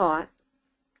seed thought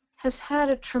has had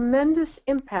a tremendous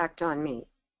impact on me.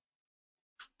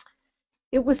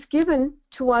 It was given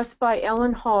to us by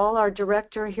Ellen Hall, our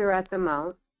director here at the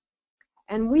Mount,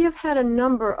 and we have had a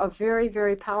number of very,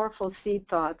 very powerful seed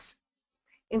thoughts,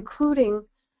 including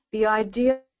the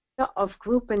idea of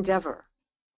group endeavor.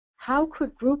 How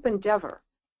could group endeavor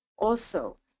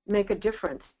also make a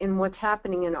difference in what's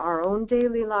happening in our own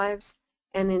daily lives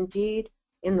and indeed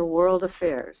in the world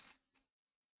affairs?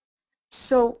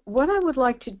 So what I would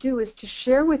like to do is to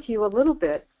share with you a little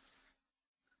bit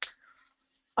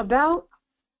about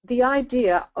the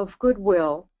idea of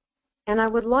goodwill, and I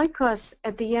would like us,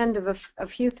 at the end of a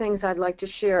few things I'd like to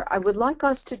share, I would like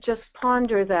us to just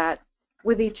ponder that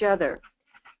with each other,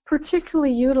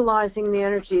 particularly utilizing the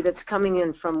energy that's coming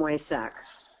in from Wesak.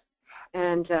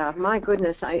 And my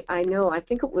goodness, I know, I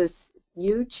think it was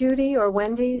you, Judy, or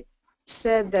Wendy,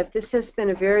 said that this has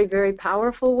been a very, very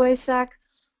powerful Wesak.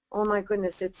 Oh my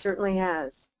goodness, it certainly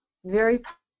has. Very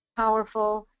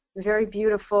powerful, very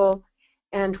beautiful,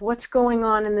 and what's going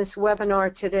on in this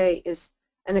webinar today is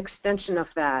an extension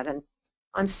of that. And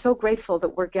I'm so grateful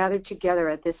that we're gathered together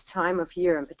at this time of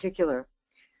year in particular.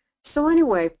 So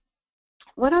anyway,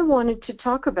 what I wanted to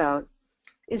talk about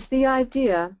is the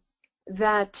idea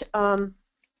that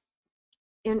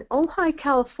in Ojai,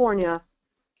 California,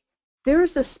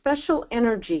 there's a special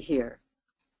energy here.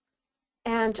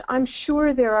 And I'm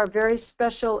sure there are very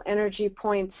special energy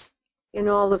points in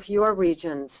all of your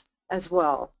regions as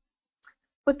well.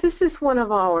 But this is one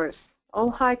of ours,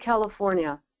 Ojai,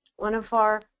 California, one of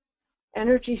our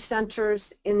energy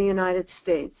centers in the United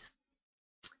States.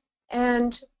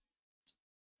 And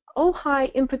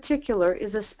Ojai in particular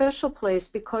is a special place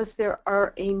because there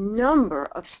are a number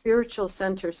of spiritual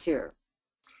centers here.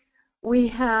 We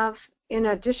have, in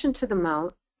addition to the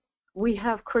Mount, we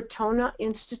have Cortona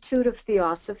Institute of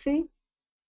Theosophy.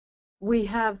 We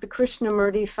have the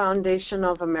Krishnamurti Foundation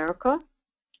of America.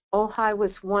 Ojai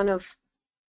was one of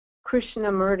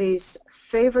Krishnamurti's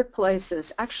favorite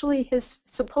places, actually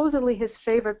supposedly his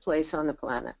favorite place on the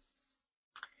planet.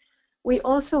 We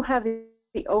also have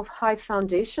the Ojai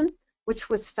Foundation, which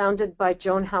was founded by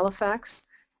Joan Halifax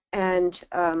and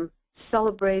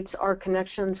celebrates our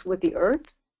connections with the earth.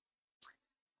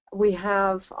 We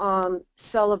have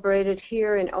celebrated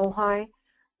here in Ojai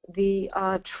the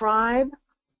tribe,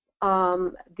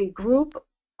 the group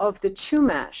of the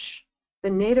Chumash,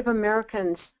 the Native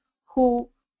Americans who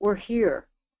were here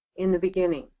in the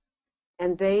beginning.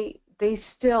 And they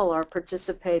still are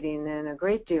participating in a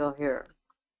great deal here.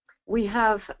 We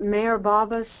have Mayor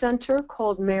Baba's center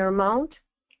called Mayor Mount,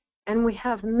 and we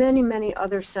have many, many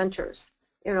other centers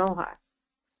in Ojai.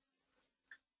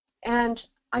 And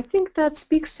I think that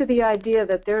speaks to the idea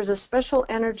that there's a special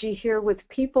energy here with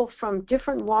people from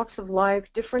different walks of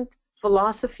life, different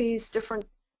philosophies, different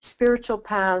spiritual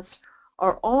paths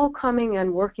are all coming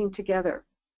and working together.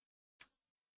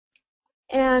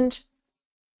 And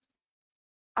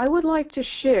I would like to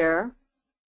share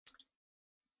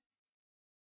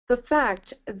the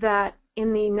fact that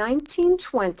in the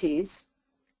 1920s,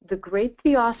 the great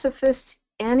theosophist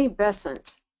Annie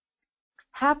Besant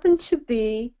happened to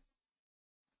be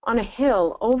on a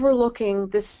hill overlooking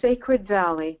this sacred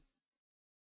valley.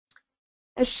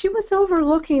 As she was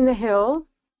overlooking the hill,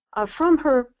 from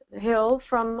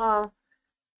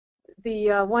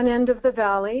the one end of the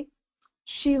valley,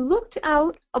 she looked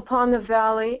out upon the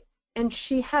valley and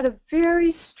she had a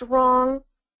very strong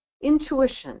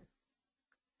intuition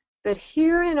that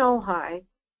here in Ojai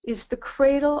is the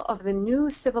cradle of the new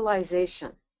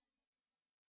civilization.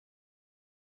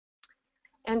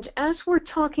 And as we're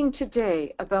talking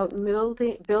today about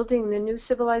building the new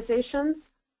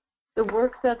civilizations, the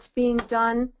work that's being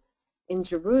done in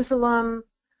Jerusalem,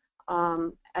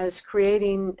 as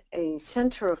creating a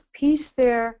center of peace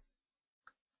there,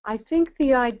 I think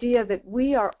the idea that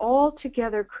we are all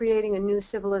together creating a new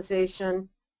civilization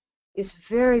is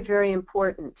very, very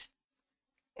important.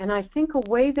 And I think a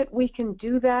way that we can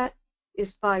do that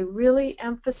is by really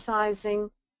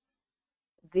emphasizing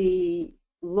the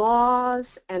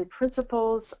laws and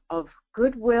principles of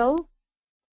goodwill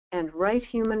and right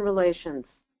human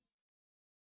relations.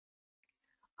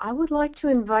 I would like to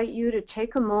invite you to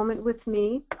take a moment with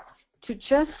me to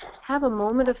just have a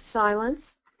moment of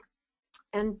silence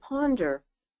and ponder,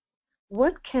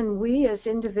 what can we as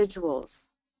individuals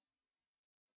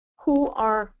who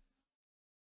are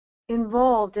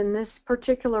involved in this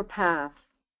particular path,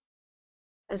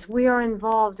 as we are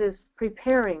involved in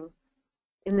preparing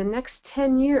in the next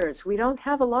 10 years, we don't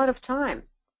have a lot of time,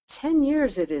 10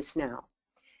 years it is now,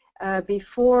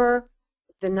 before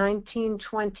the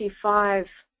 1925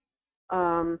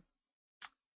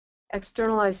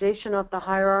 externalization of the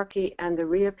hierarchy and the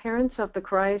reappearance of the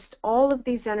Christ. All of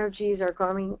these energies are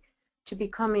going to be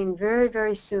coming very,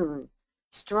 very soon,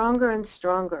 stronger and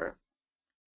stronger.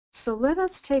 So let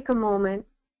us take a moment,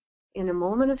 in a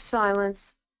moment of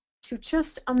silence, to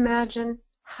just imagine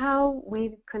how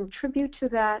we contribute to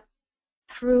that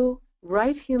through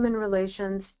right human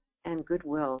relations and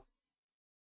goodwill.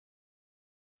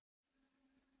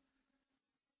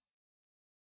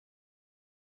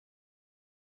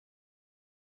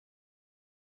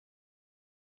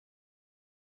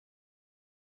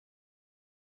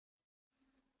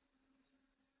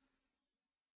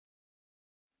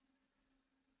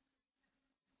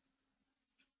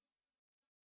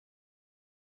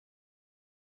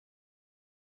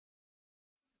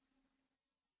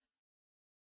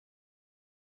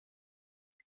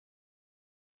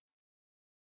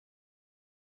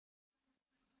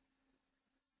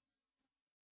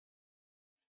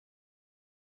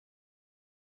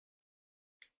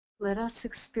 Let us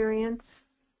experience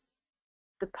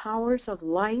the powers of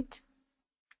light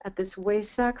at this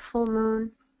Wesak full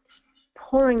moon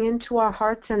pouring into our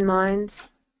hearts and minds,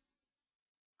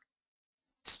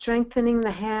 strengthening the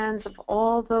hands of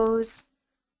all those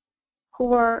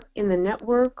who are in the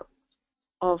network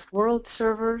of world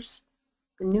servers,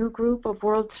 the new group of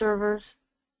world servers.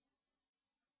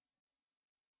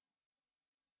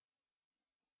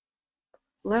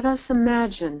 Let us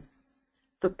imagine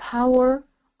the power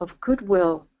of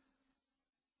goodwill.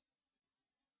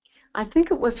 I think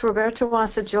it was Roberto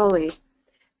Assagioli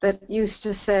that used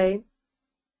to say,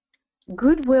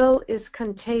 goodwill is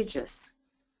contagious.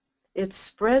 It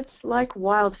spreads like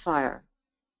wildfire.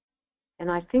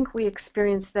 And I think we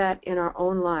experience that in our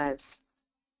own lives.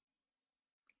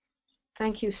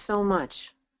 Thank you so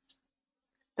much.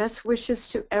 Best wishes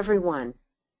to everyone.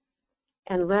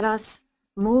 And let us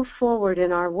move forward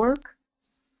in our work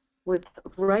with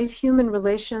right human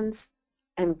relations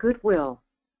and goodwill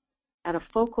at a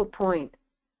focal point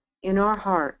in our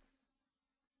heart.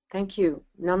 Thank you.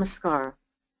 Namaskar.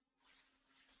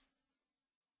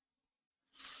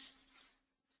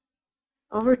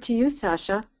 Over to you,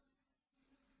 Sasha.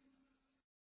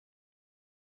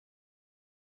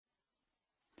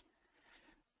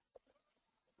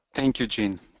 Thank you,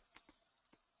 Jean.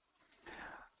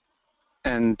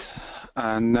 And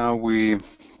now we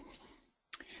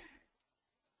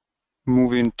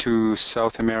move into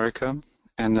South America,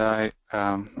 and I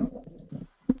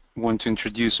want to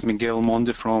introduce Miguel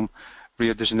Monde from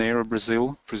Rio de Janeiro,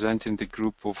 Brazil, presenting the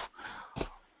group of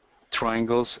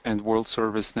Triangles and World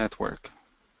Service Network.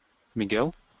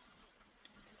 Miguel?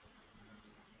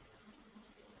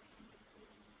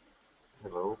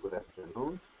 Hello, good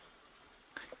afternoon.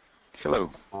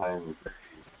 Hello. I'm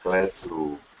glad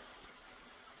to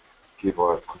give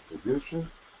our contribution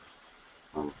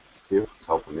from here,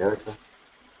 South America,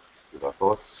 with our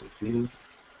thoughts and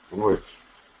feelings and words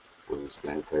for this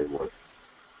planetary work.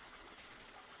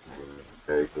 I'm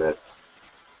very glad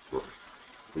to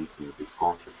be in this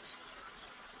conference.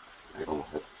 I don't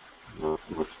have not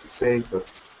much to say,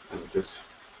 but I'm just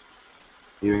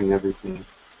hearing everything.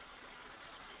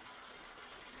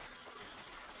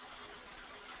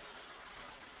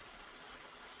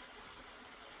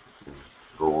 And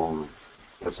go on.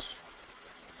 That's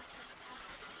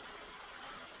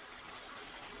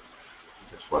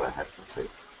what I have to say.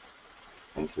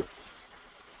 Thank you.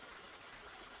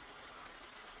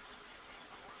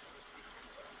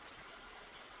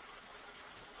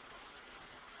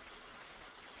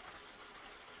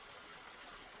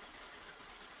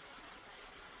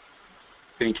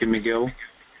 Thank you, Miguel.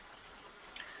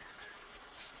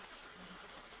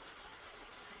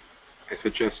 I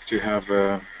suggest to have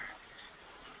a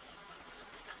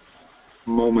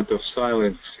moment of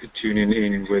silence tuning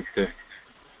in with the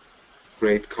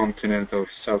great continent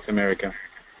of South America.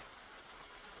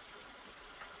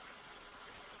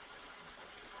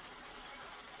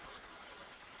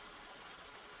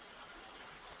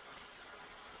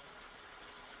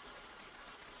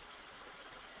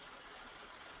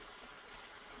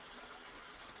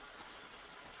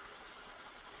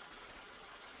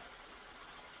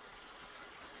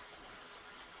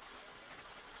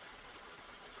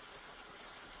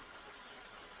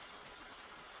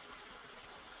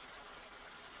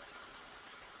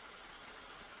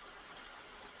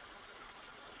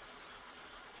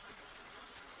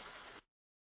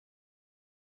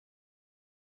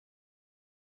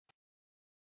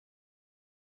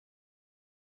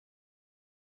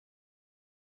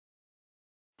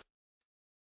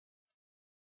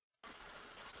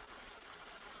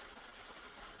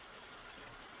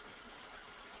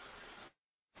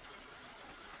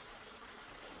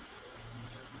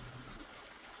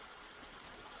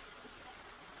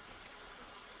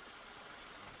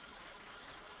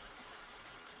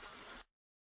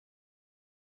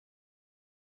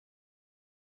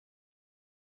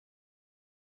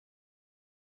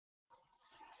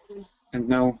 And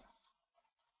now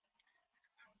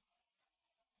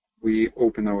we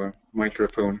open our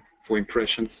microphone for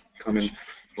impressions coming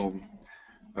from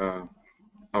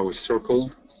our circle.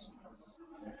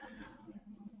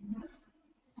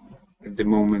 At the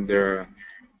moment there are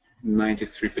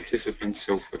 93 participants,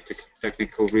 so for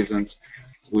technical reasons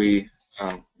we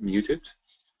muted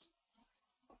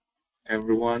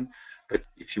everyone. But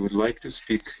if you would like to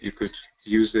speak, you could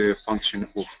use the function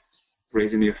of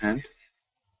raising your hand.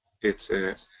 It's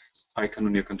an icon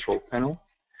on your control panel.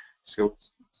 So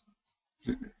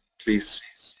please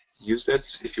use that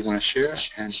if you want to share,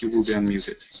 and you will be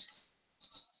unmuted.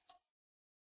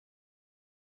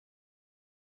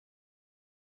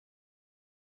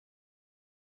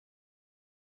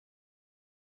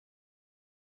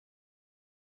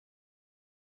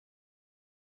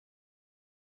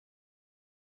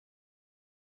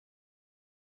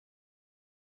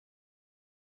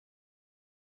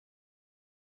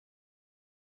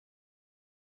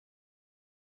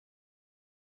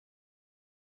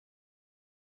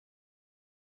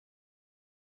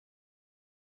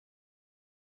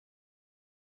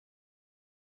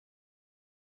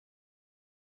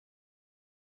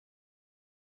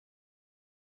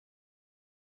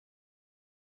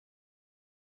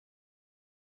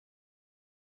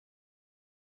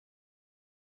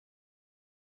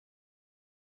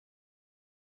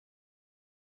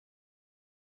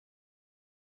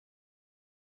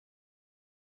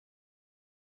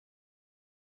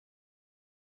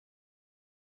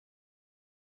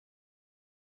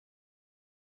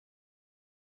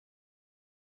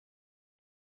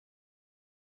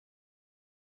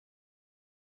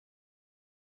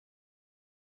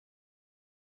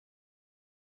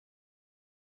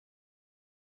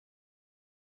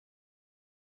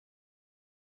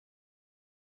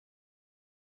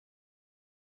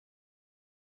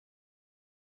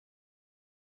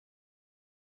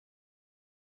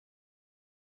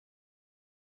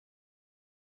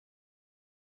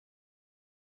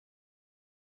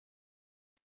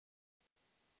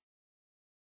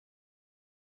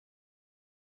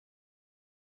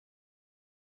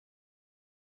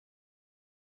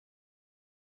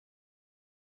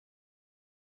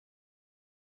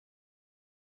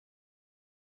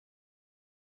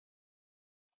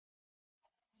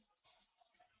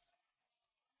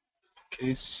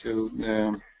 Okay, so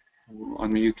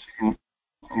unmute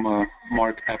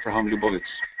Mark Abraham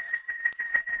Lubowitz.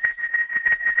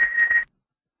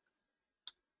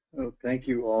 Oh, thank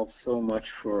you all so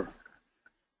much for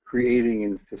creating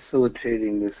and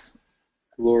facilitating this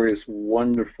glorious,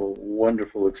 wonderful,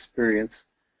 wonderful experience.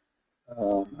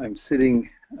 I'm sitting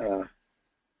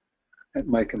at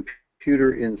my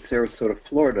computer in Sarasota,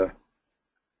 Florida,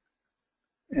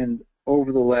 and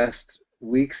over the last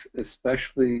weeks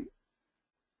especially,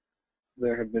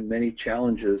 there have been many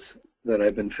challenges that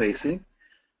I've been facing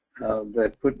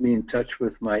that put me in touch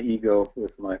with my ego,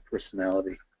 with my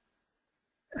personality.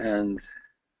 And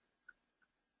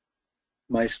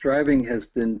my striving has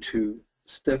been to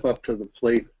step up to the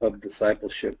plate of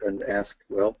discipleship and ask,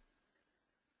 well,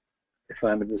 if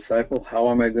I'm a disciple, how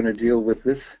am I going to deal with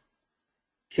this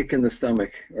kick in the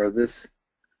stomach, or this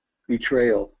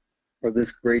betrayal, or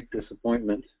this great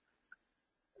disappointment,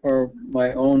 or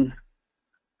my own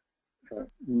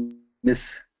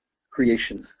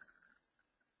miscreations?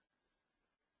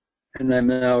 And I'm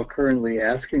now currently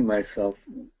asking myself,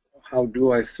 how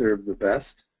do I serve the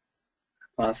best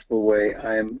possible way?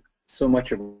 I am so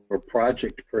much of a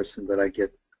project person that I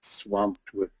get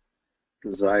swamped with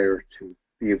desire to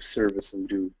be of service and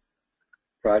do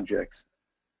projects.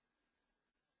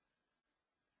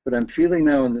 But I'm feeling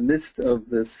now in the midst of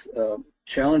this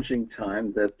challenging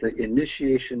time that the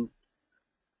initiation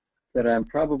that I'm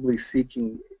probably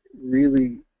seeking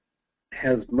really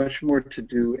has much more to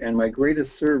do, and my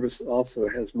greatest service also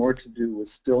has more to do with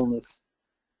stillness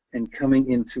and coming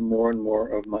into more and more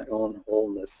of my own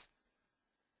wholeness.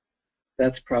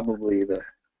 That's probably the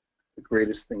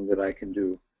greatest thing that I can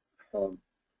do.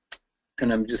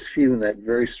 And I'm just feeling that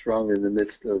very strongly in the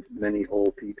midst of many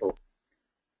whole people.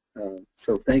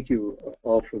 So thank you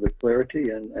all for the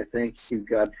clarity, and I thank you,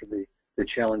 God, for the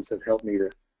challenge that helped me to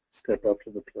step up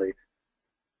to the plate.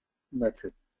 And that's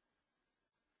it.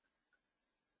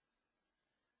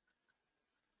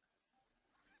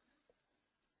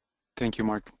 Thank you,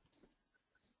 Mark.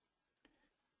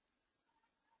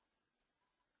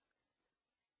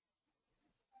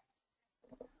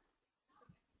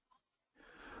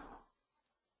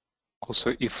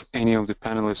 Also, if any of the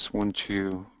panelists want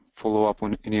to follow up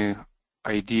on any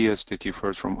ideas that you've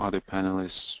heard from other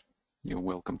panelists, you're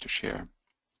welcome to share.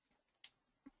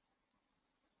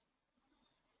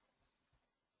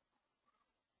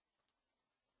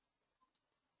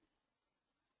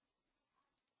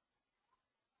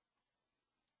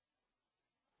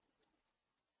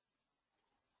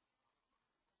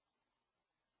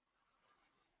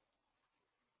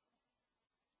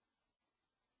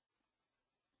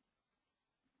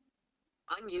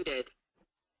 Unmuted.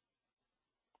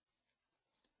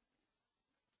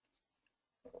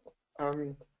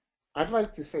 I'd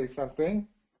like to say something.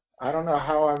 I don't know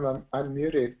how I'm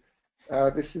unmuted.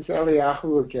 This is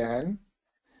Eliyahu again.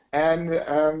 And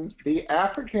the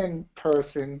African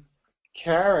person,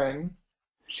 Karen,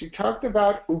 she talked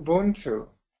about Ubuntu.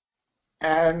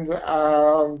 And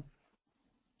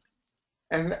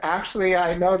actually,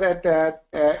 I know that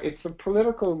it's a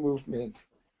political movement,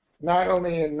 not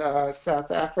only in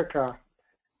South Africa.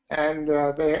 And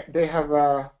they have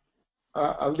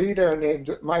a leader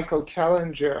named Michael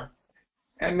Tellinger,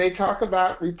 and they talk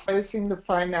about replacing the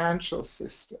financial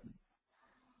system.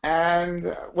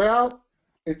 And well,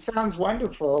 it sounds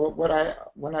wonderful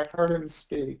when I've heard him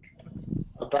speak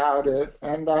about it,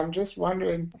 and I'm just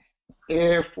wondering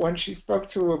if when she spoke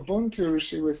to Ubuntu,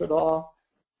 she was at all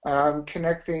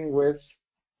connecting with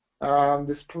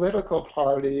this political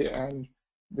party and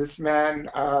this man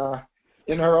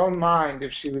in her own mind,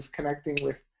 if she was connecting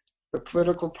with the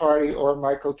political party or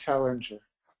Michael Tellinger.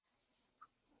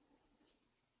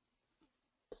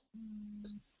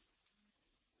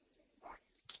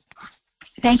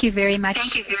 Thank you very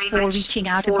much for reaching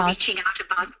out about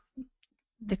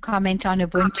the comment on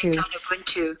Ubuntu.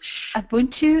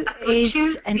 Ubuntu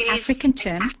is an African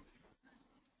term,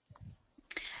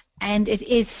 and it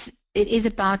is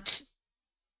about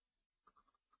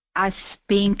us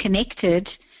being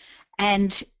connected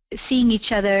and seeing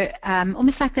each other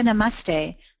almost like the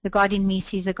namaste, the God in me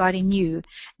sees the God in you.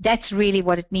 That's really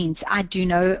what it means. I do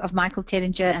know of Michael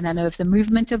Tellinger, and I know of the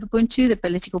movement of Ubuntu, the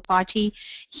political party.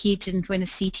 He didn't win a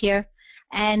seat here,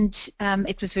 and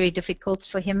it was very difficult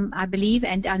for him, I believe,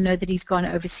 and I know that he's gone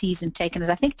overseas and taken it,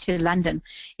 I think, to London,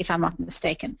 if I'm not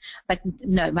mistaken. But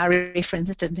no, my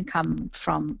reference didn't come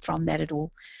from that at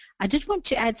all. I did want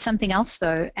to add something else,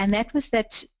 though, and that was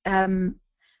that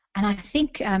and I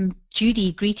think,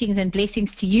 Judy, greetings and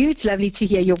blessings to you. It's lovely to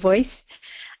hear your voice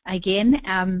again.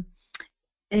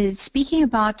 Speaking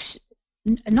about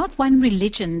not one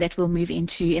religion that we'll move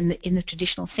into in the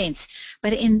traditional sense,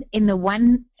 but in the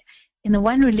one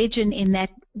religion, in that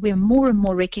we're more and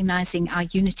more recognizing our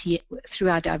unity through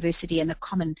our diversity and the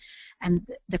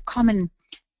common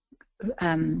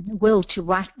will to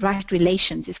right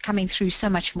relations is coming through so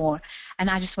much more.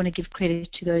 And I just want to give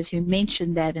credit to those who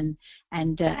mentioned that and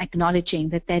acknowledging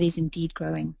that is indeed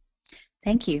growing.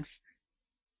 Thank you.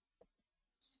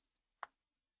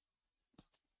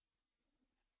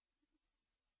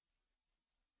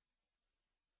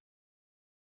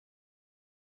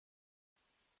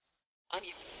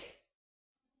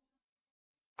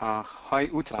 Hi,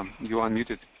 Uta. You are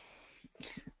unmuted.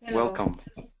 Hello. Welcome.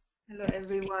 Hello,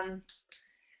 everyone.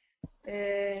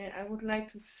 I would like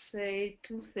to say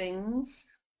two things.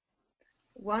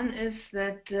 One is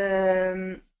that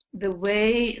the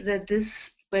way that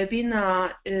this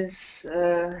webinar is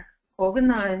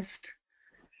organized,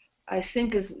 I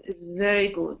think is very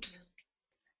good.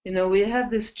 You know, we have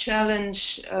this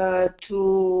challenge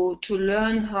to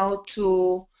learn how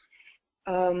to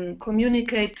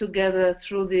communicate together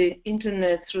through the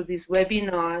internet, through these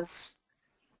webinars.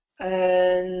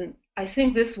 And I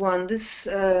think this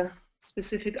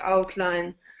specific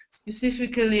outline,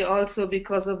 specifically also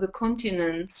because of the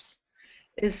continents,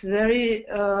 is very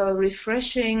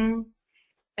refreshing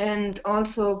and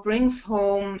also brings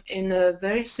home in a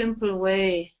very simple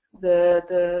way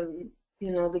the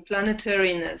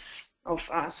planetariness of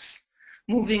us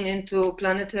moving into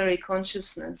planetary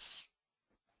consciousness.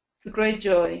 It's a great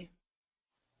joy.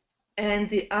 And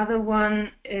the other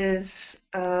one is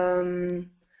I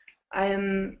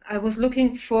was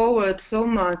looking forward so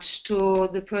much to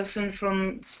the person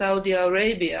from Saudi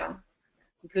Arabia,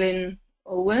 Glenn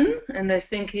Owen, and I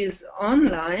think he's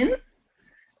online,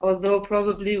 although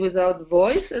probably without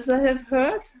voice, as I have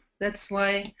heard. That's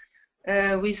why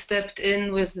we stepped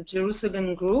in with the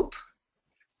Jerusalem group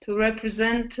to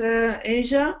represent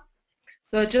Asia.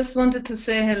 So I just wanted to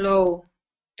say hello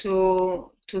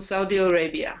to Saudi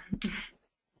Arabia.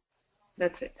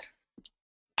 That's it.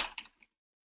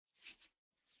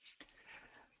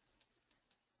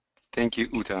 Thank you,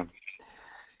 Uta.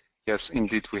 Yes,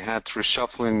 indeed, we had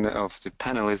reshuffling of the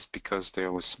panelists because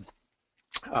there was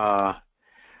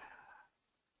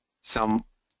some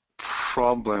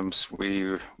problems.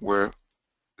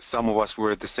 Some of us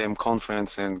were at the same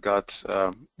conference and got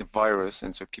the virus,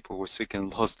 and so people were sick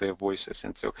and lost their voices,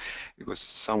 and so it was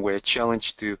some way a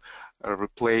challenge to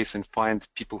replace and find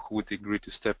people who would agree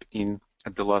to step in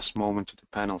at the last moment to the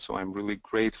panel. So I'm really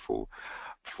grateful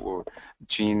for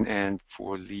Jean and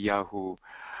for Liahu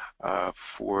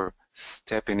for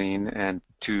stepping in, and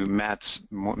to Matt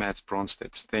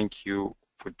Bronstedt. Thank you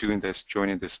for doing this,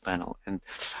 joining this panel. And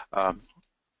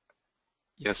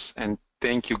yes, and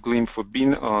thank you, Glenn, for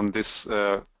being on this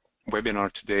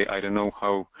webinar today. I don't know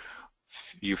how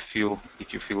you feel,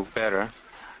 if you feel better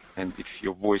and if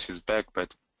your voice is back,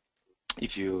 but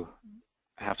if you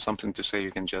have something to say,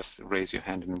 you can just raise your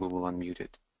hand and we will unmute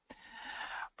it.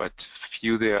 But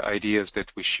few the ideas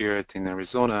that we shared in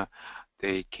Arizona,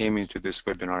 they came into this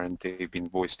webinar and they've been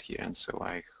voiced here, and so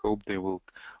I hope they will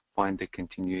find the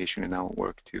continuation in our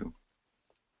work too.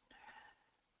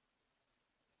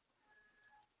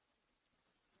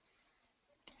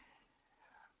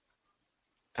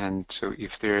 And so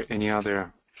if there are any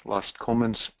other last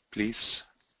comments, please.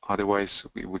 Otherwise,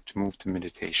 we would move to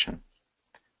meditation.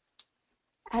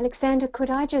 Alexander,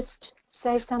 could I just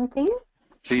say something?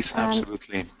 Please,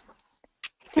 absolutely.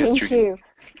 Thank you.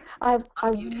 I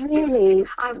really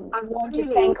want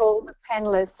to thank all the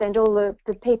panelists and all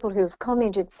the people who have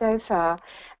commented so far.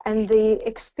 And the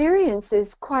experience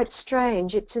is quite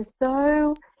strange. It's as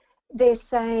though they're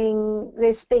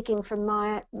speaking from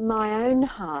my own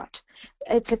heart.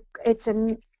 It's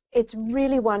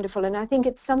really wonderful, and I think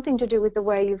it's something to do with the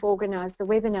way you've organized the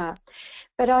webinar.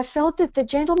 But I felt that the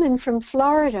gentleman from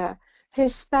Florida who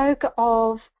spoke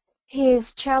of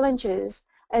his challenges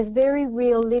as very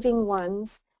real living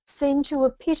ones seemed to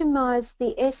epitomize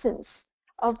the essence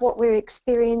of what we're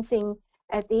experiencing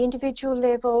at the individual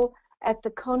level, at the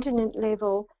continent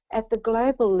level, at the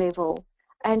global level.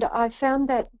 And I found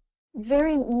that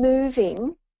very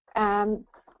moving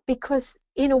because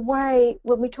in a way,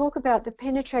 when we talk about the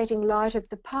penetrating light of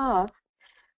the path,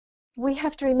 we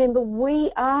have to remember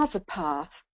we are the path,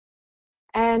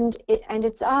 and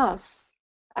it's us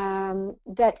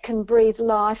that can breathe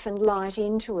life and light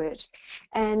into it.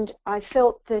 And I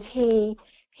felt that he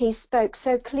spoke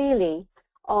so clearly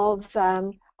of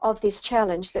this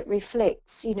challenge that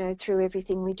reflects, you know, through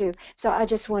everything we do. So I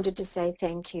just wanted to say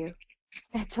thank you.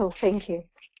 That's all. Thank you.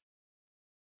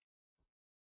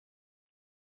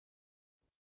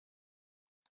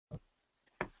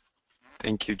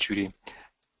 Thank you, Judy.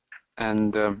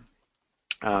 And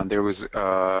there was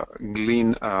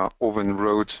Glenn Owen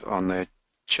wrote on the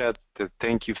chat that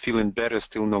thank you, feeling better,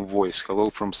 still no voice. Hello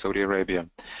from Saudi Arabia.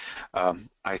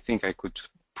 I think I could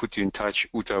put you in touch,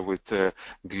 Uta, with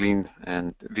Glenn,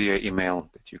 and via email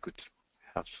that you could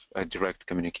have a direct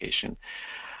communication.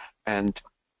 And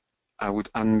I would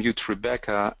unmute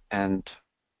Rebecca, and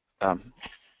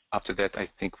after that I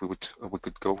think we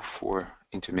could go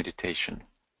into meditation.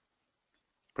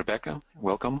 Rebecca,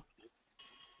 welcome.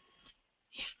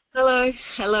 Hello,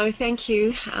 thank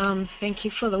you. Thank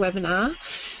you for the webinar.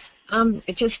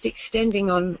 Just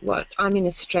extending on what I'm in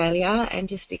Australia and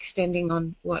just extending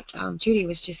on what Judy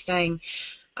was just saying,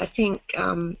 I think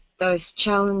those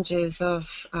challenges of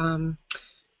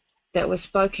that were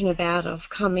spoken about of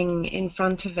coming in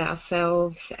front of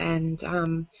ourselves and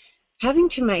having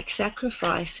to make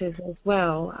sacrifices as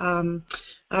well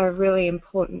are a really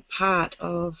important part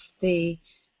of the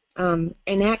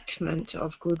enactment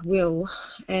of goodwill.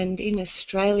 And in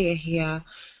Australia here,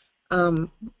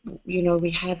 you know, we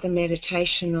had the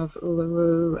meditation of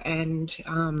Uluru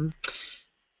and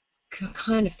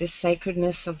kind of the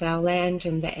sacredness of our land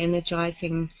and the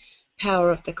energizing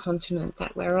power of the continent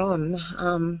that we're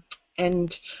on.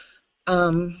 And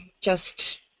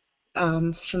just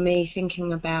for me,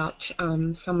 thinking about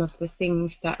some of the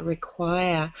things that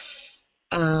require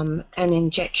an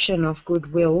injection of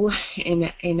goodwill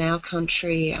in our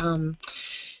country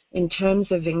in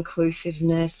terms of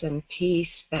inclusiveness and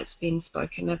peace that's been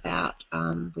spoken about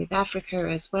with Africa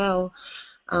as well.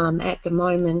 At the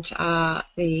moment are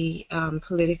the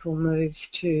political moves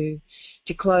to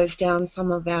close down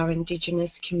some of our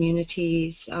Indigenous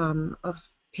communities of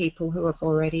people who have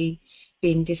already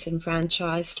been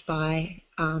disenfranchised by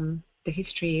the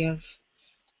history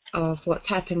of what's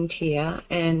happened here,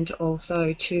 and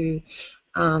also to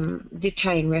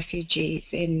detain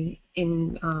refugees in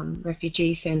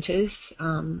refugee centres.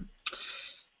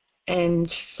 And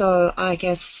so I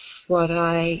guess what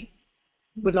I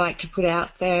would like to put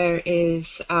out there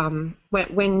is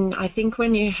when I think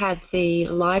when you had the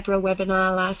Libra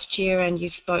webinar last year and you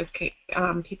spoke,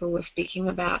 people were speaking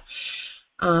about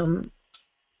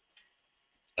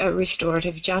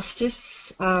restorative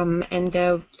justice, and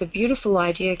the beautiful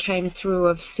idea came through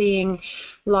of seeing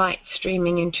light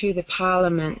streaming into the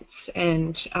parliaments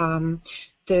and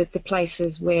the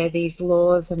places where these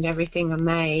laws and everything are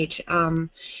made. And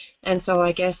so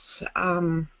I guess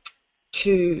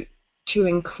to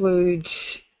include,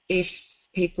 if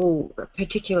people,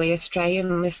 particularly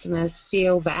Australian listeners,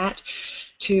 feel that,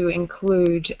 to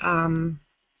include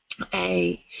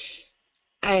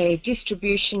a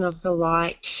distribution of the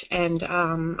light and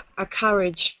a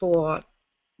courage for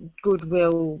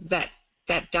goodwill that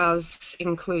does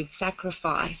include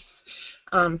sacrifice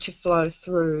to flow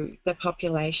through the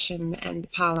population and the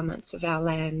parliaments of our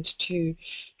land to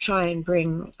try and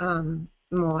bring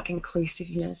more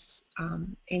inclusiveness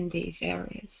in these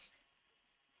areas.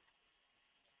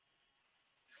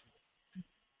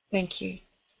 Thank you.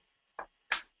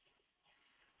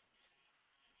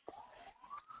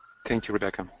 Thank you,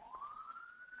 Rebecca.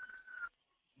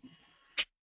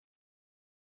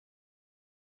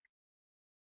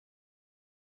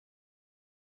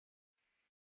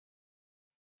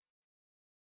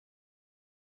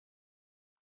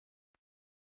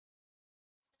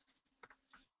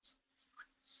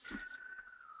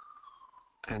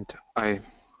 And I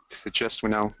suggest we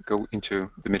now go into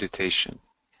the meditation.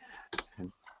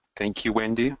 And thank you,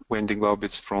 Wendy. Wendy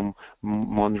Globitz from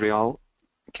Montreal,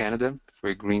 Canada, for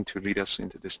agreeing to lead us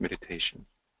into this meditation.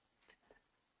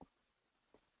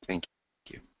 Thank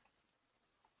you.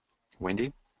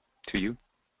 Wendy, to you.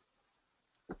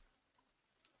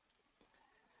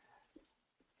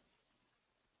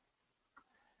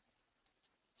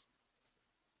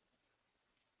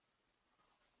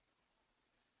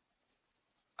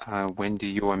 Wendy,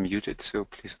 you are muted, so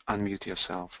please unmute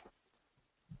yourself.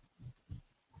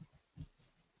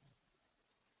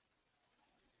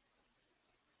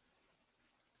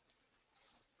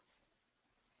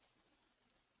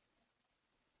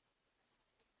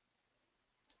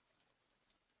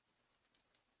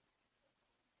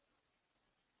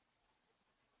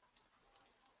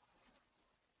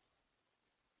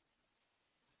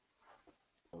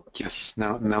 Yes,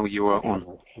 now you are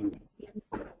on.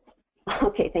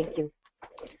 Okay, thank you.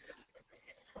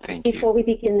 Thank you. Before we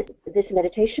begin this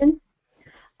meditation,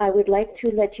 I would like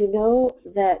to let you know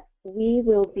that we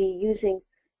will be using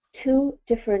two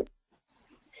different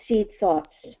seed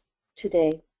thoughts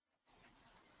today.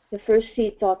 The first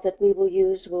seed thought that we will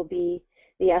use will be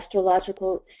the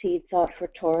astrological seed thought for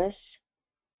Taurus,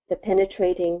 the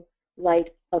penetrating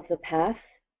light of the path.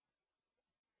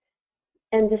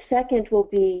 And the second will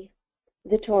be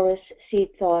the Taurus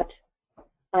seed thought,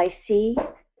 I see,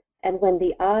 and when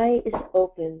the eye is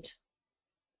opened,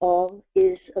 all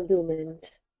is illumined.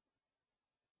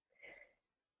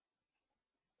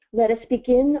 Let us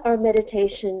begin our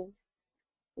meditation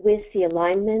with the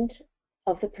alignment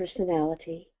of the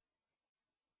personality.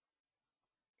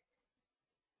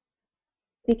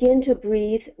 Begin to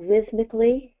breathe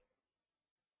rhythmically,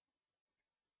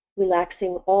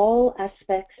 relaxing all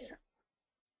aspects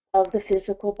of the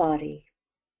physical body.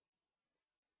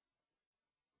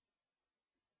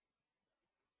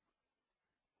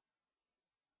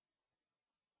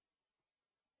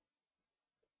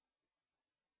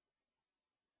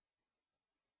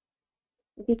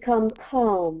 Become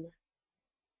calm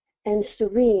and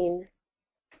serene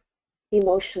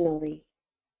emotionally.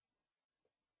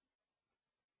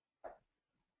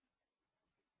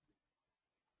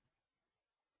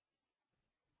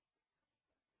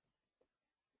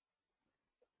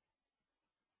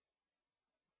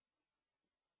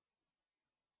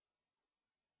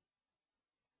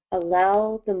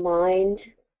 Allow the mind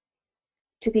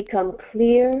to become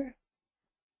clear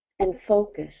and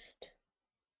focused.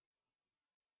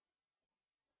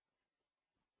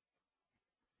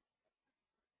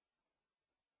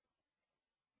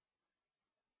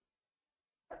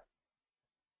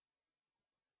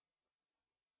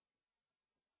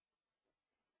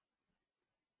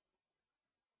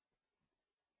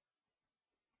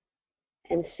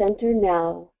 And center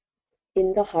now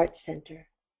in the heart center.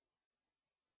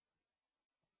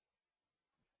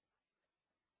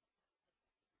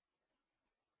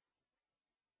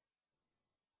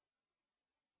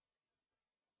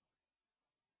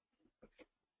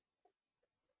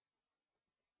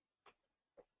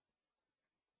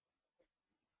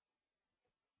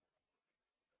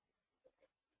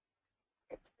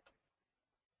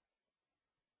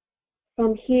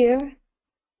 From here,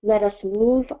 let us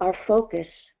move our focus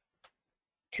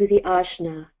to the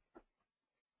ajna,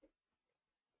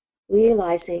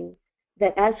 realizing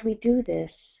that as we do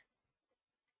this,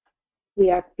 we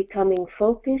are becoming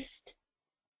focused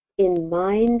in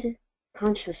mind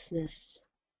consciousness.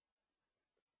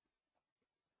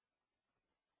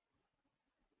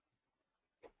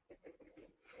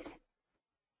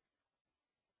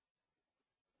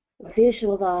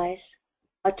 Visualize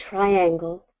a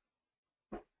triangle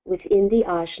within the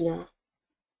ajna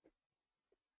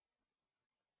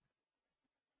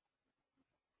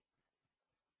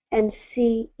and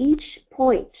see each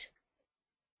point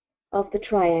of the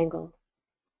triangle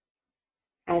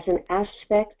as an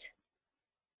aspect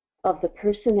of the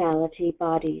personality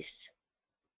bodies.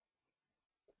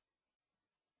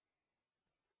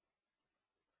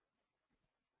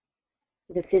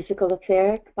 The physical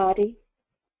etheric body,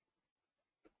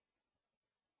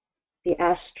 the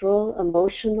astral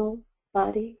emotional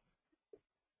body,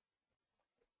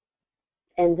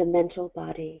 and the mental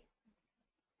body.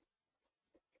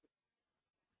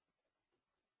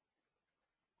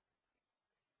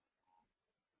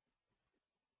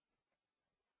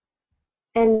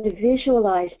 And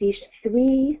visualize these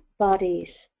three bodies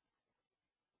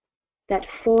that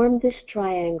form this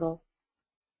triangle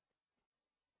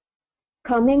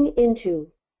coming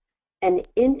into an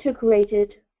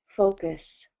integrated focus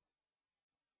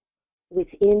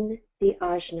within the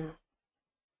ajna.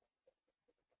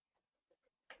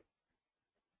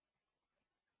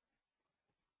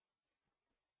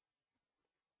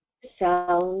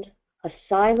 Sound a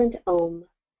silent Om,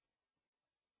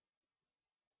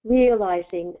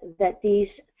 realizing that these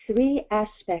three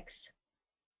aspects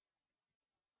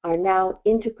are now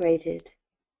integrated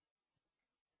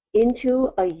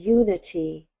into a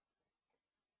unity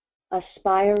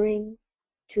aspiring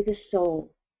to the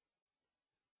soul.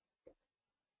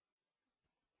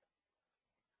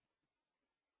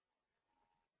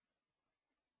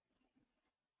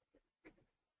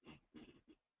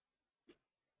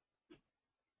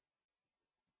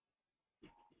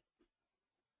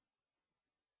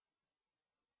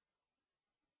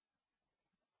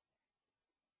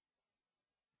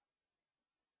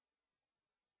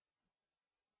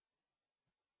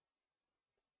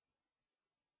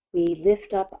 We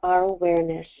lift up our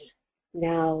awareness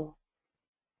now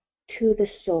to the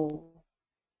soul.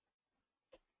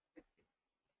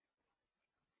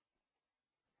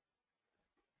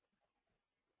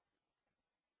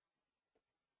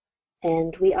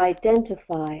 And we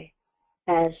identify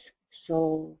as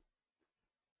soul.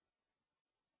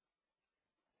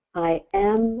 I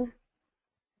am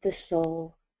the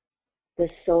soul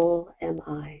am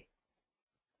I.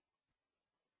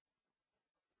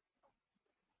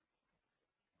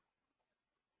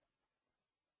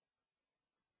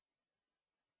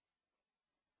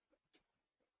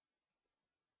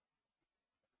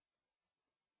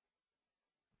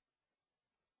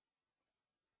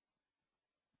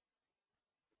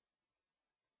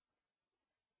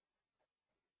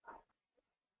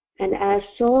 And as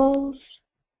souls,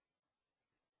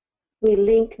 we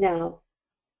link now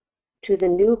to the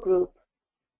new group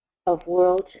of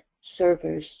world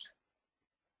servers.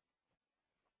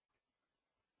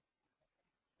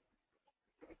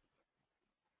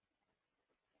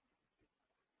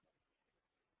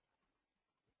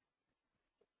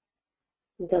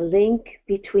 the link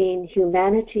between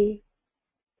humanity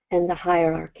and the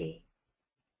hierarchy.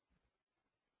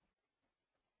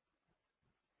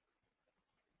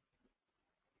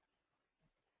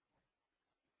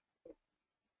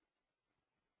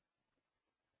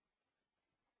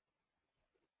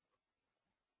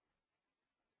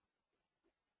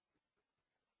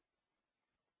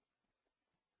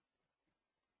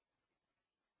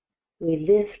 We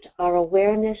lift our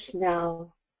awareness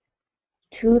now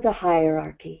to the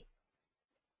hierarchy.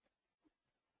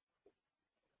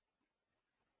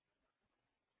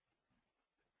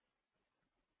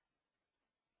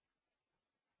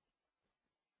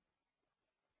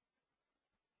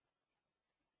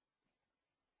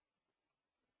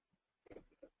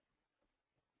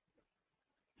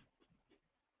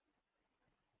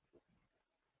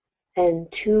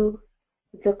 And to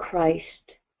the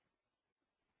Christ.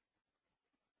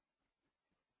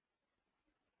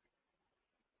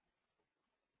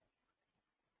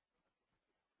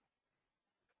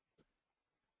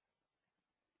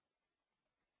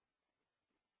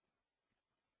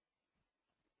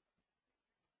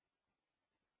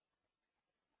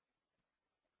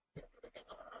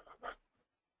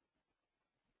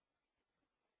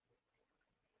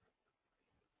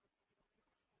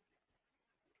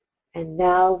 And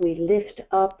now we lift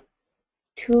up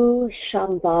to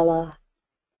Shambhala,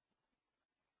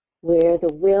 where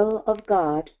the will of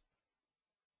God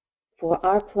for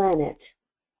our planet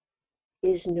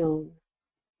is known.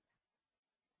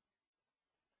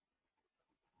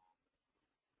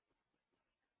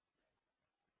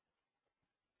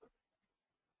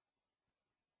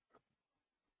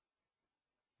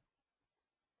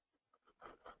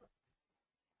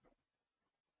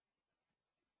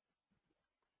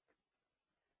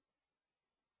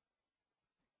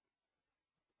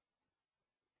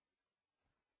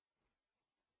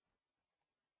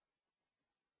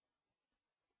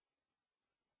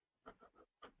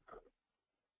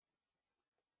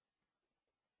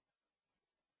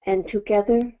 And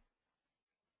together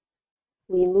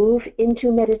we move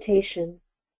into meditation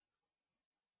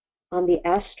on the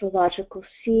astrological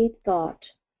seed thought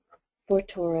for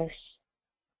Taurus.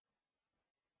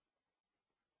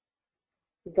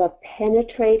 The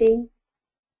penetrating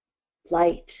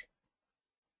light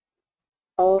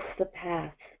of the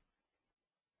path.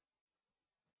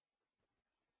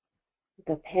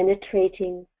 The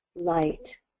penetrating light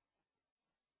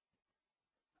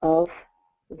of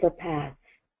the path.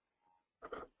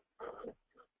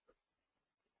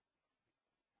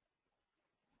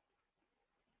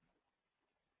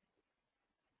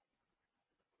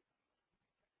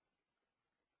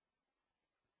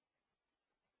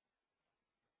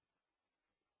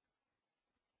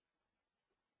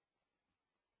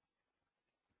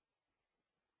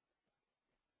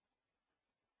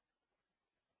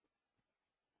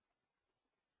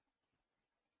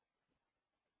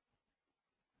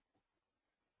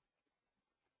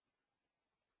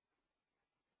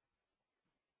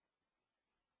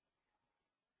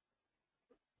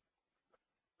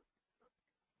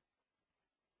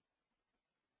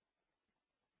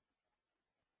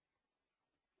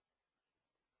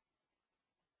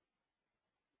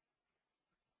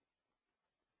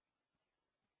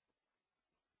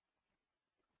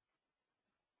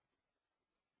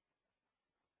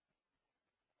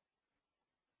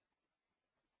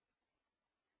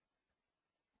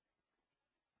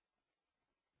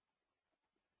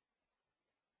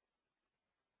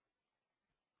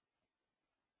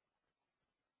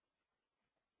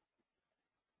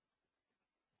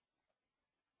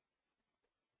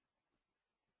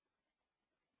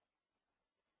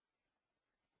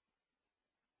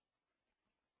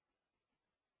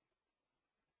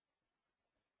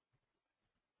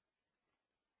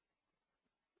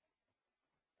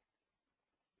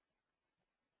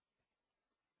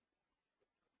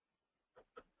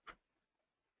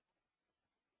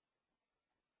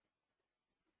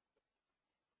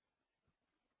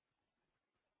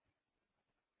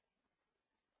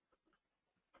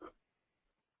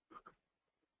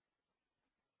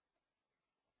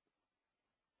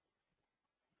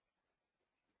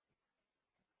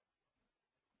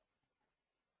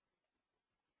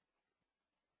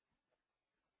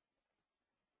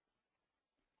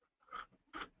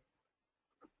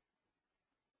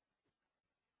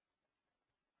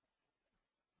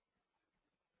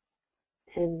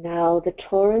 And now the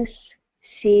Taurus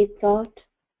seed thought.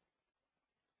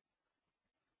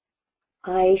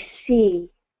 I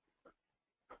see.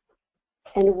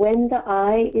 And when the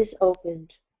eye is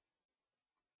opened,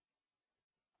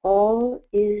 all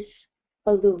is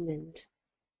illumined.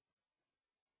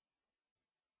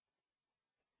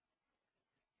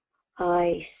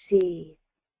 I see.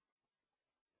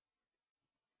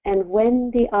 And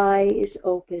when the eye is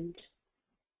opened,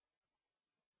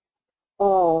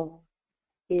 all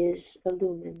is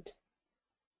illumined.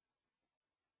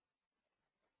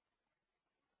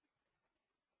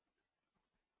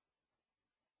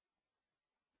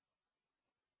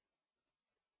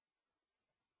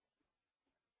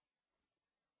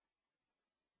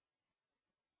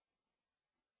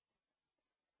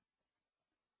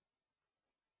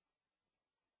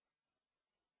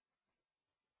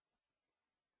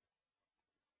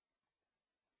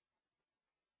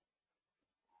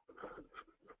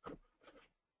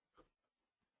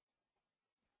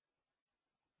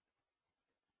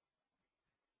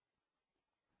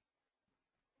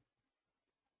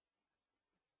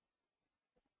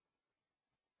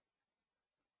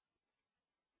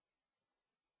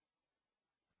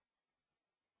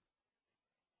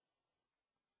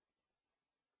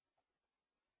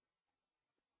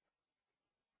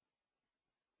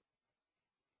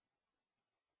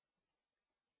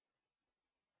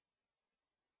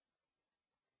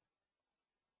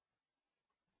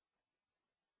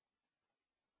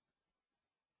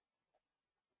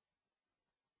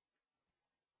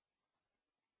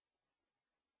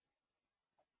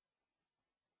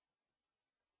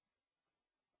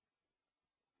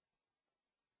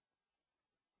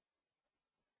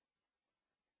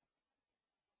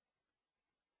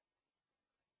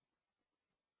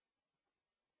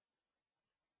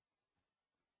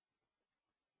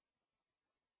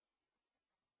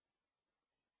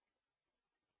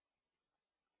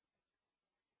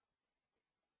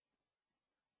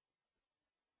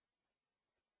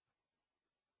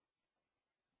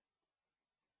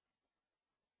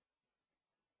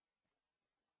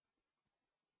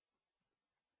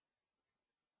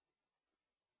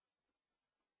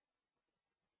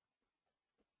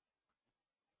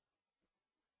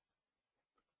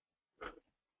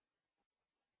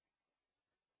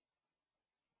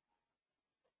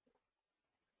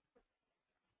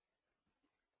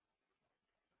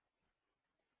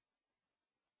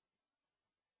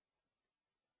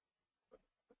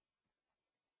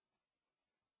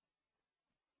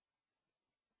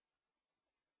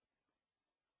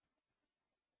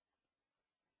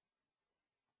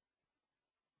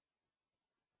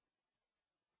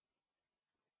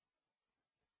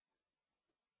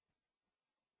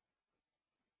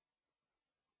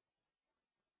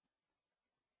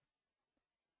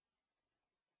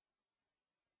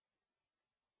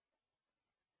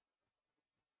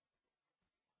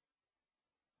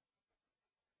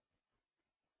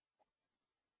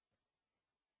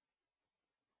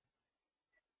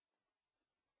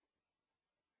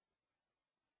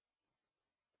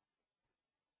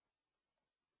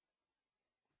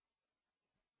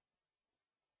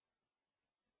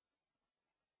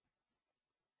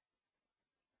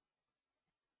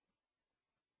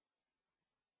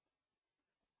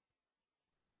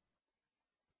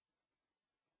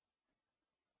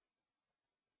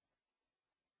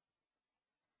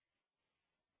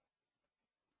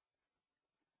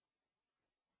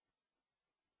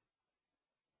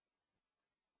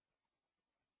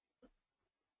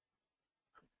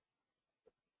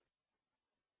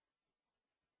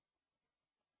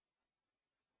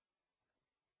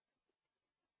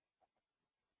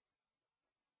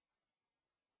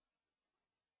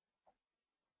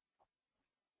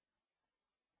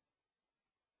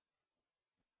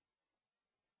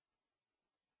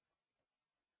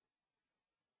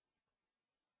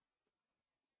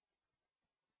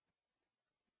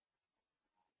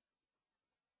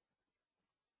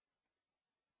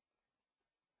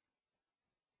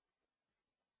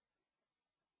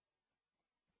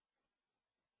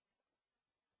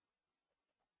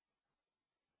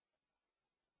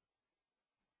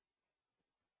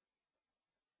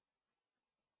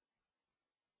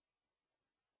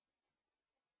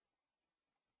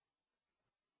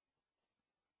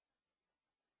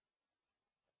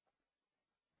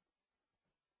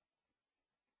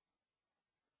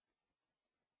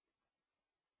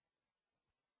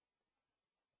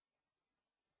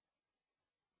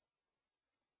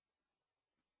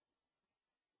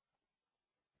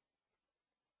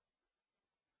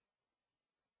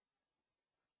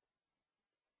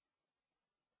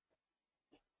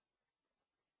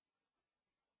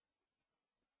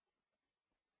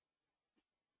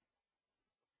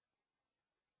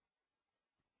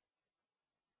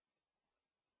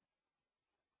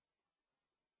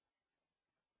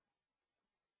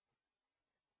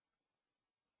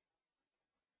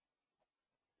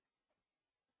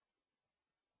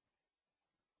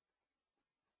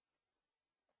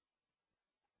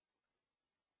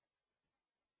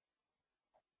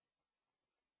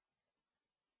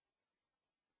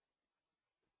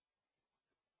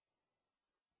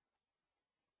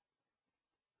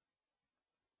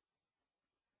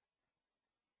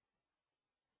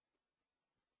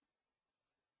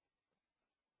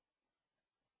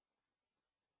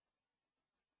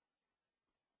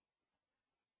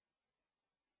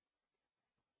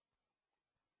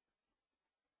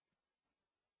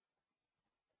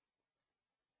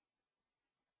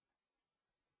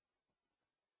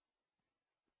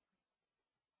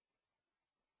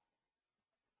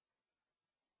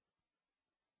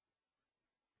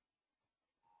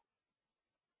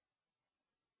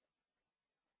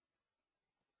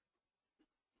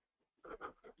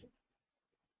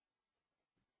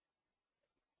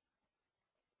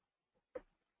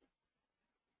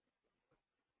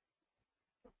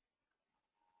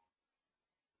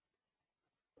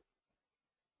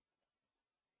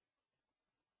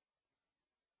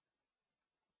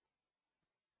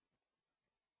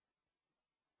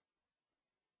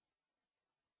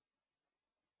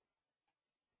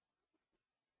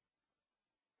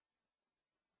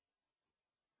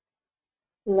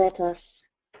 Let us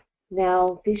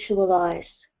now visualize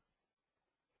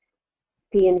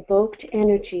the invoked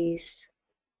energies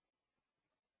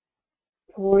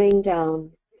pouring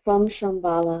down from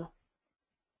Shambhala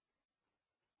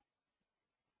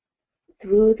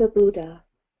through the Buddha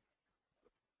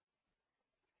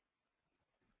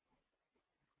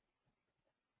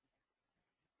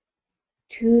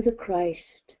to the Christ,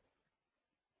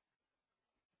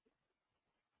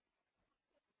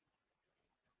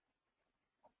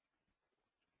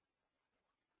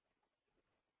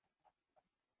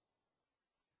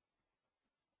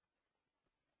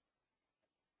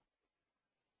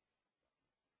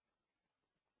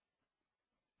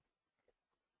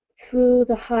 through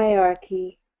the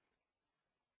hierarchy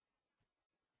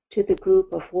to the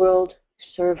group of world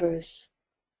servers,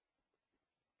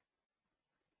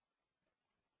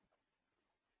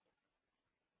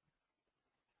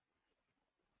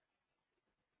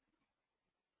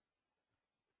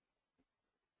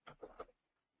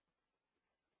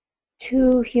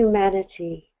 to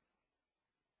humanity,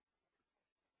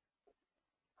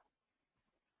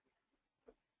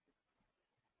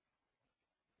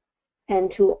 and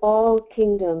to all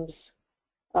kingdoms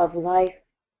of life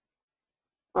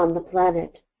on the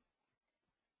planet.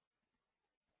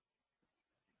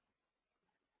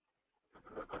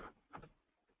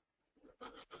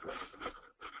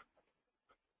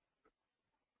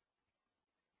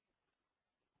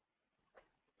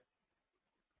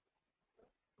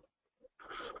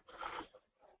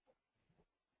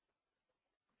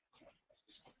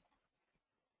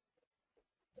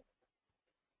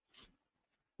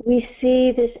 We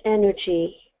see this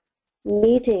energy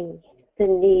meeting the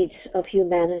needs of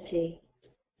humanity,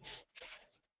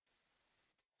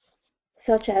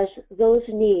 such as those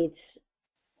needs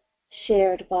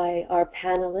shared by our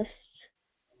panelists,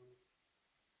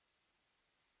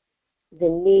 the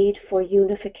need for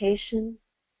unification,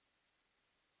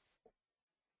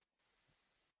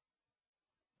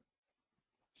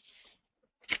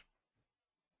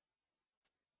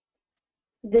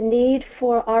 the need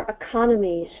for our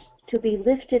economies to be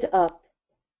lifted up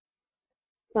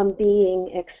from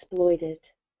being exploited,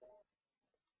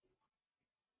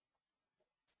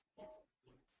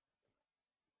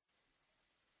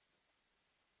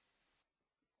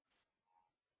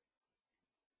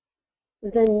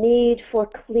 the need for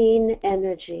clean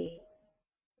energy,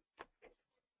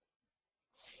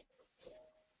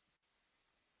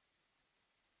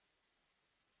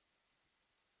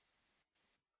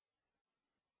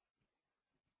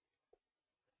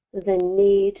 the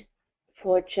need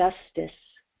for justice,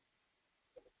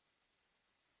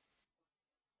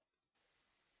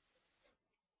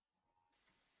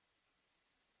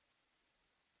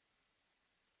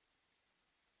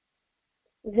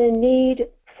 the need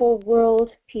for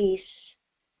world peace,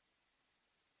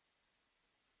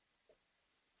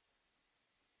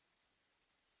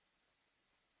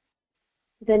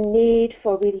 the need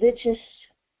for religious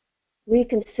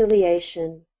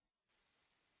reconciliation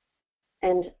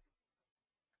and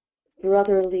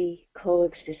brotherly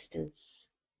coexistence.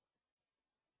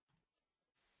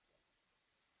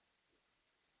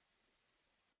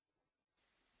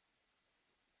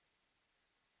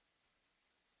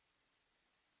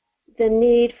 The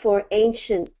need for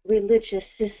ancient religious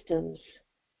systems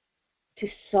to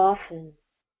soften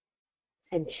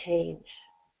and change.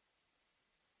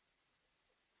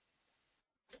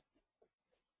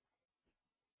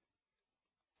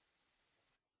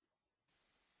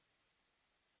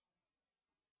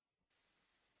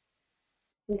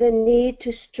 The need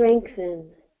to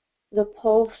strengthen the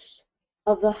pulse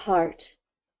of the heart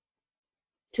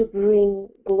to bring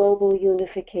global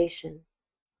unification.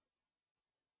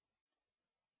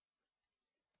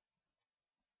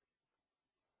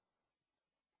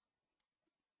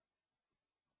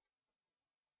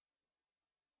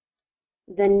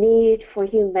 The need for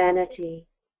humanity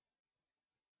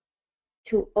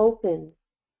to open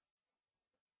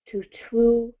to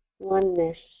true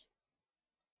oneness.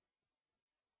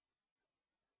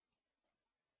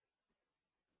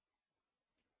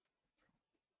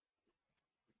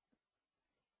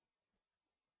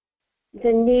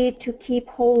 The need to keep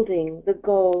holding the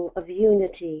goal of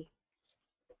unity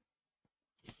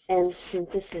and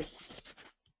synthesis.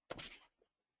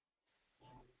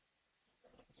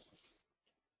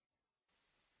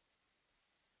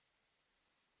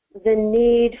 The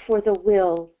need for the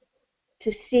will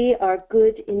to see our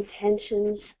good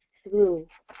intentions through.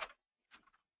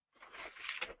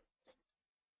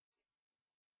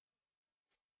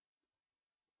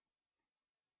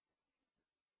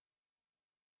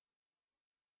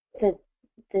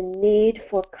 The need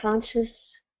for conscious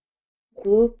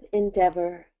group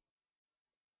endeavor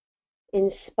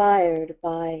inspired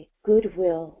by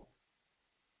goodwill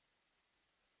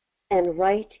and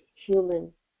right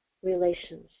human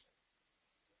relations.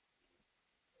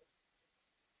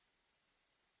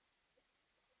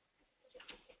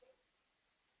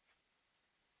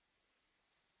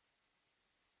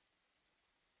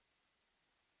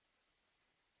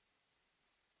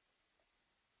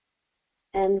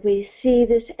 And we see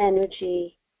this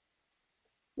energy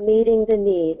meeting the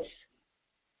needs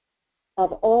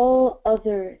of all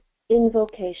other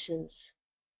invocations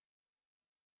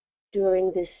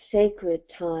during this sacred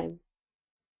time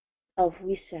of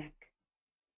Wesak.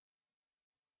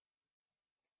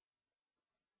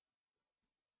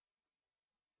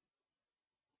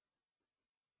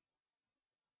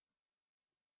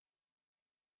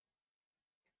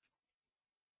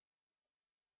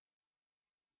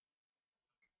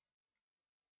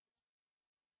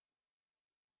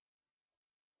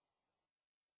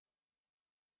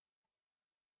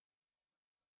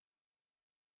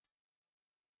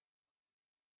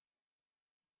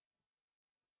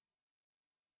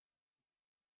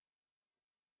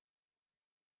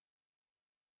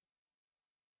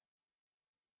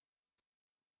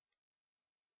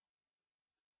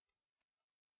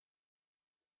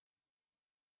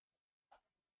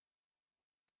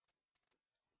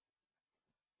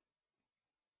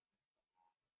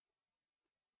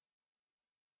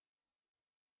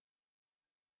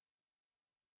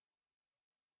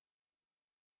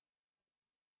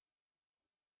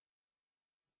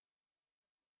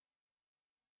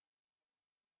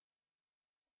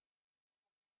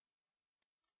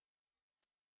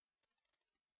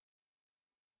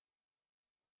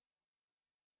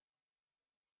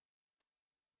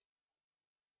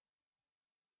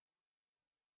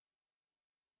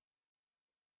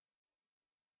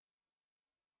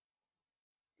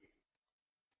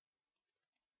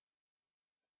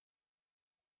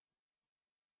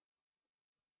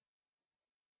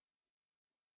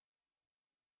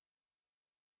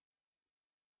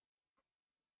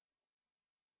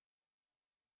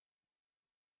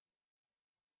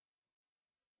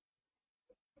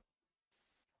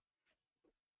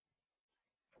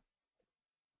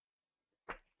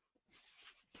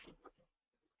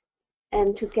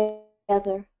 And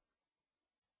together,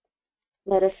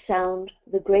 let us sound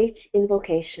the great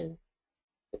invocation.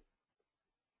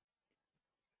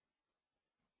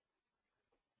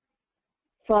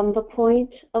 From the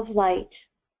point of light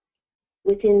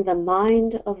within the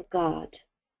mind of God,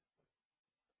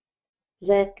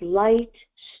 let light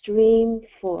stream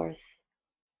forth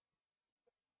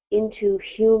into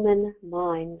human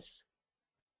minds.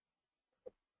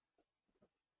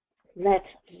 Let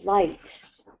light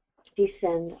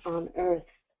descend on earth.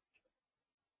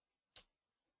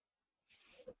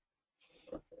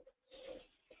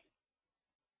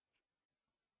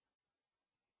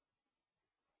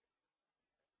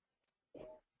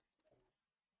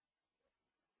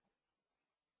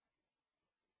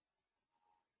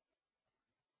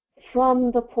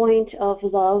 From the point of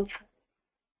love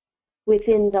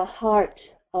within the heart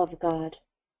of God,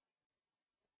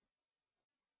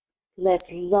 let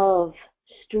love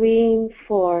stream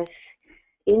forth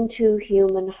into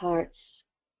human hearts.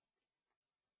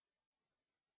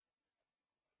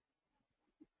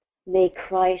 May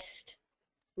Christ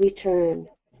return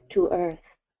to earth.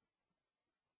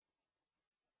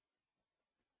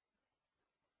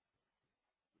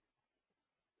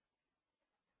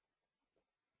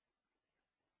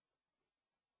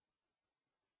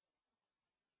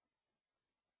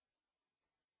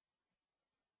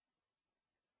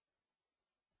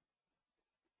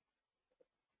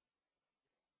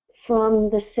 From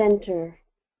the center,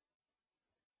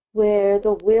 where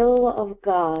the will of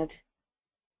God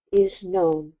is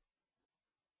known,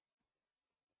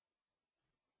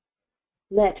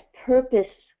 let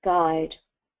purpose guide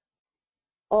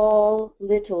all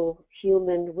little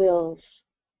human wills.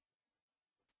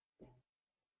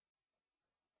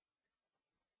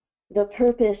 The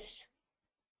purpose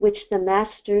which the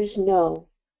masters know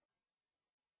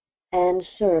and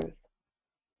serve.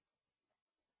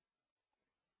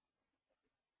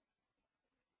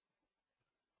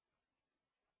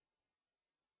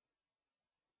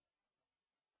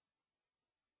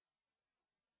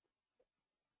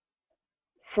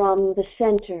 From the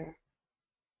center,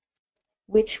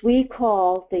 which we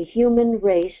call the human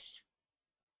race,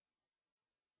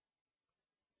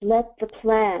 let the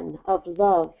plan of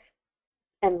love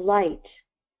and light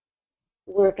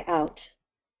work out.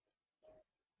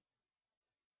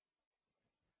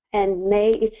 And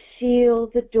may it seal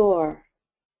the door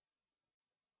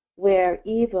where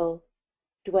evil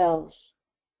dwells.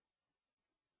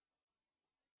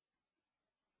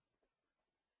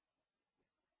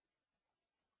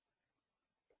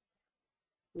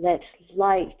 Let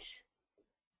light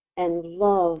and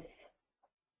love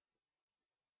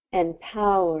and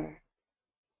power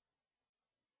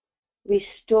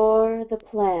restore the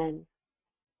plan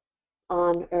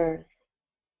on earth.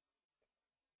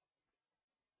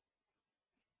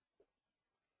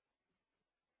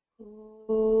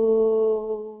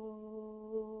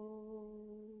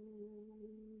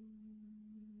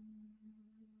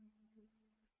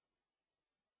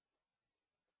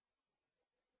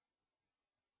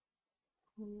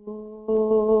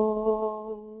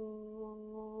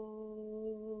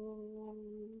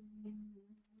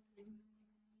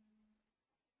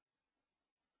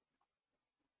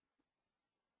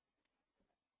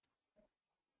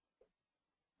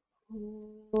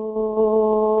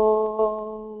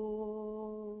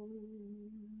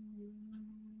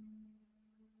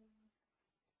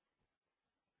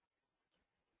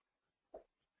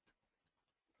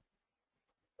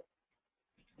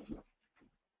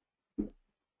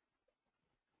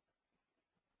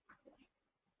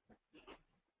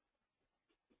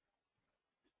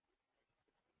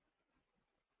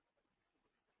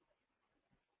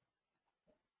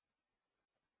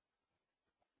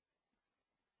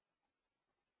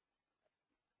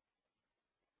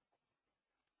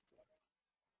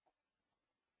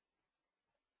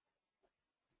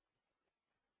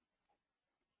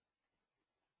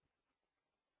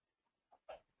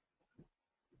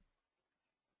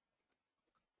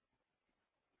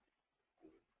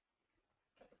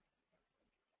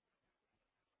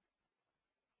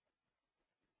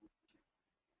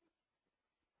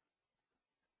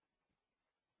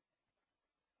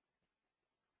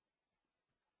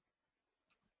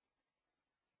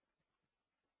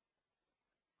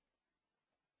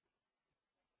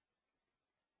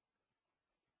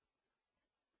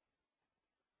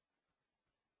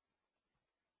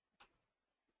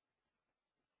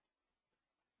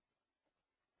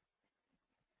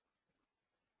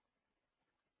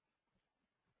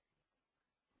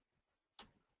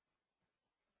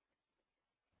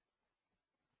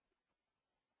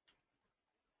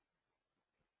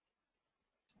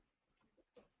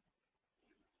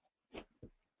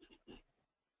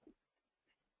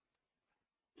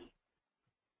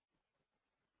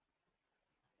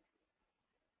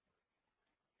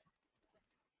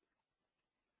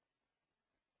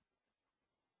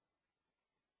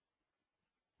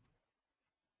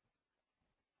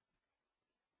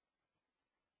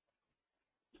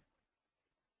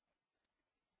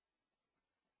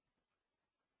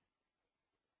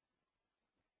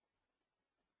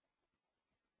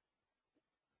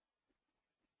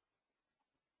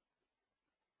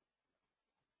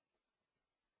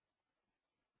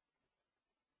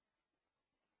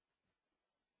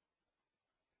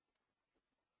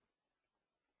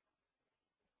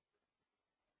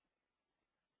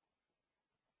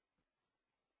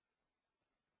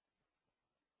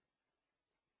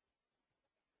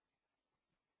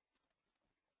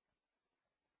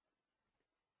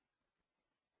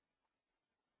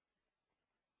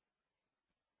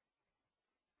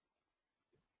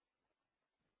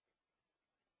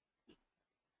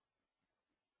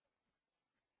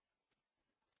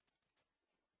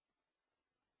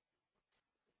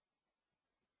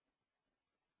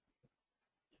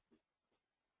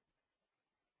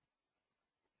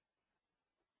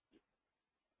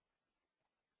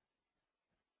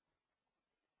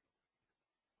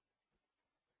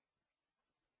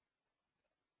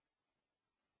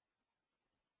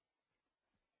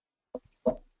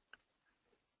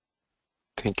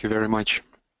 Thank you very much.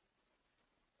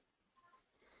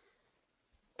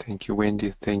 Thank you,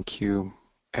 Wendy. Thank you,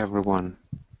 everyone.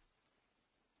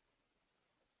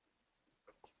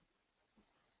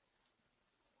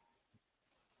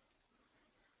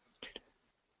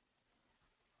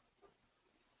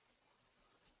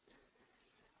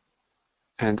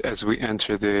 And as we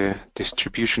enter the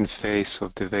distribution phase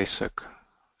of the Wesak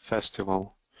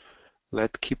Festival,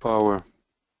 let's keep our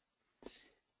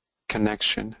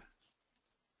connection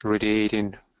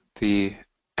radiating the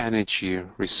energy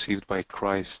received by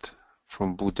Christ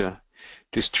from Buddha,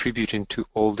 distributing to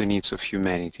all the needs of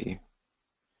humanity.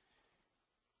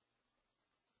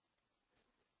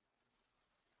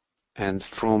 And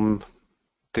from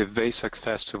the Wesak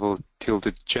Festival till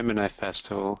the Gemini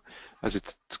Festival, as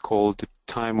it's called, the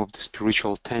time of the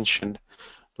spiritual tension,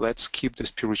 let's keep the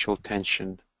spiritual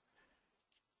tension,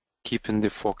 keeping the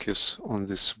focus on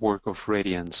this work of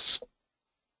radiance.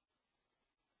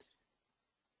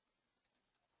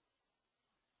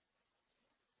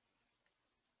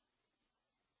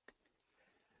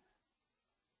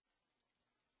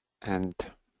 and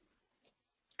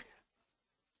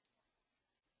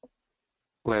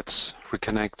let's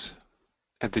reconnect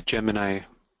at the Gemini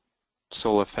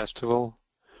Solar Festival.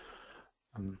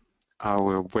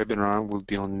 Our webinar will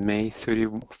be on May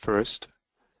 31st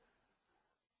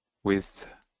with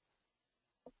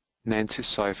Nancy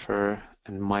Cypher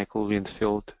and Michael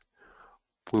Linfield.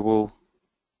 We will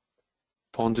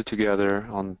ponder together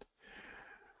on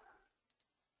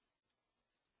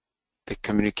the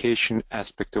communication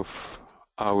aspect of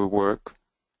our work,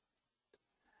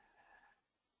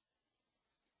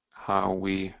 how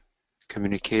we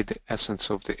communicate the essence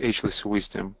of the ageless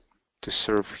wisdom to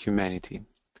serve humanity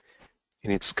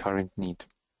in its current need.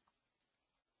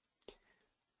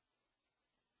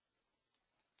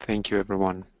 Thank you,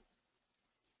 everyone.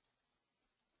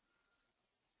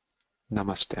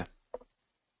 Namaste.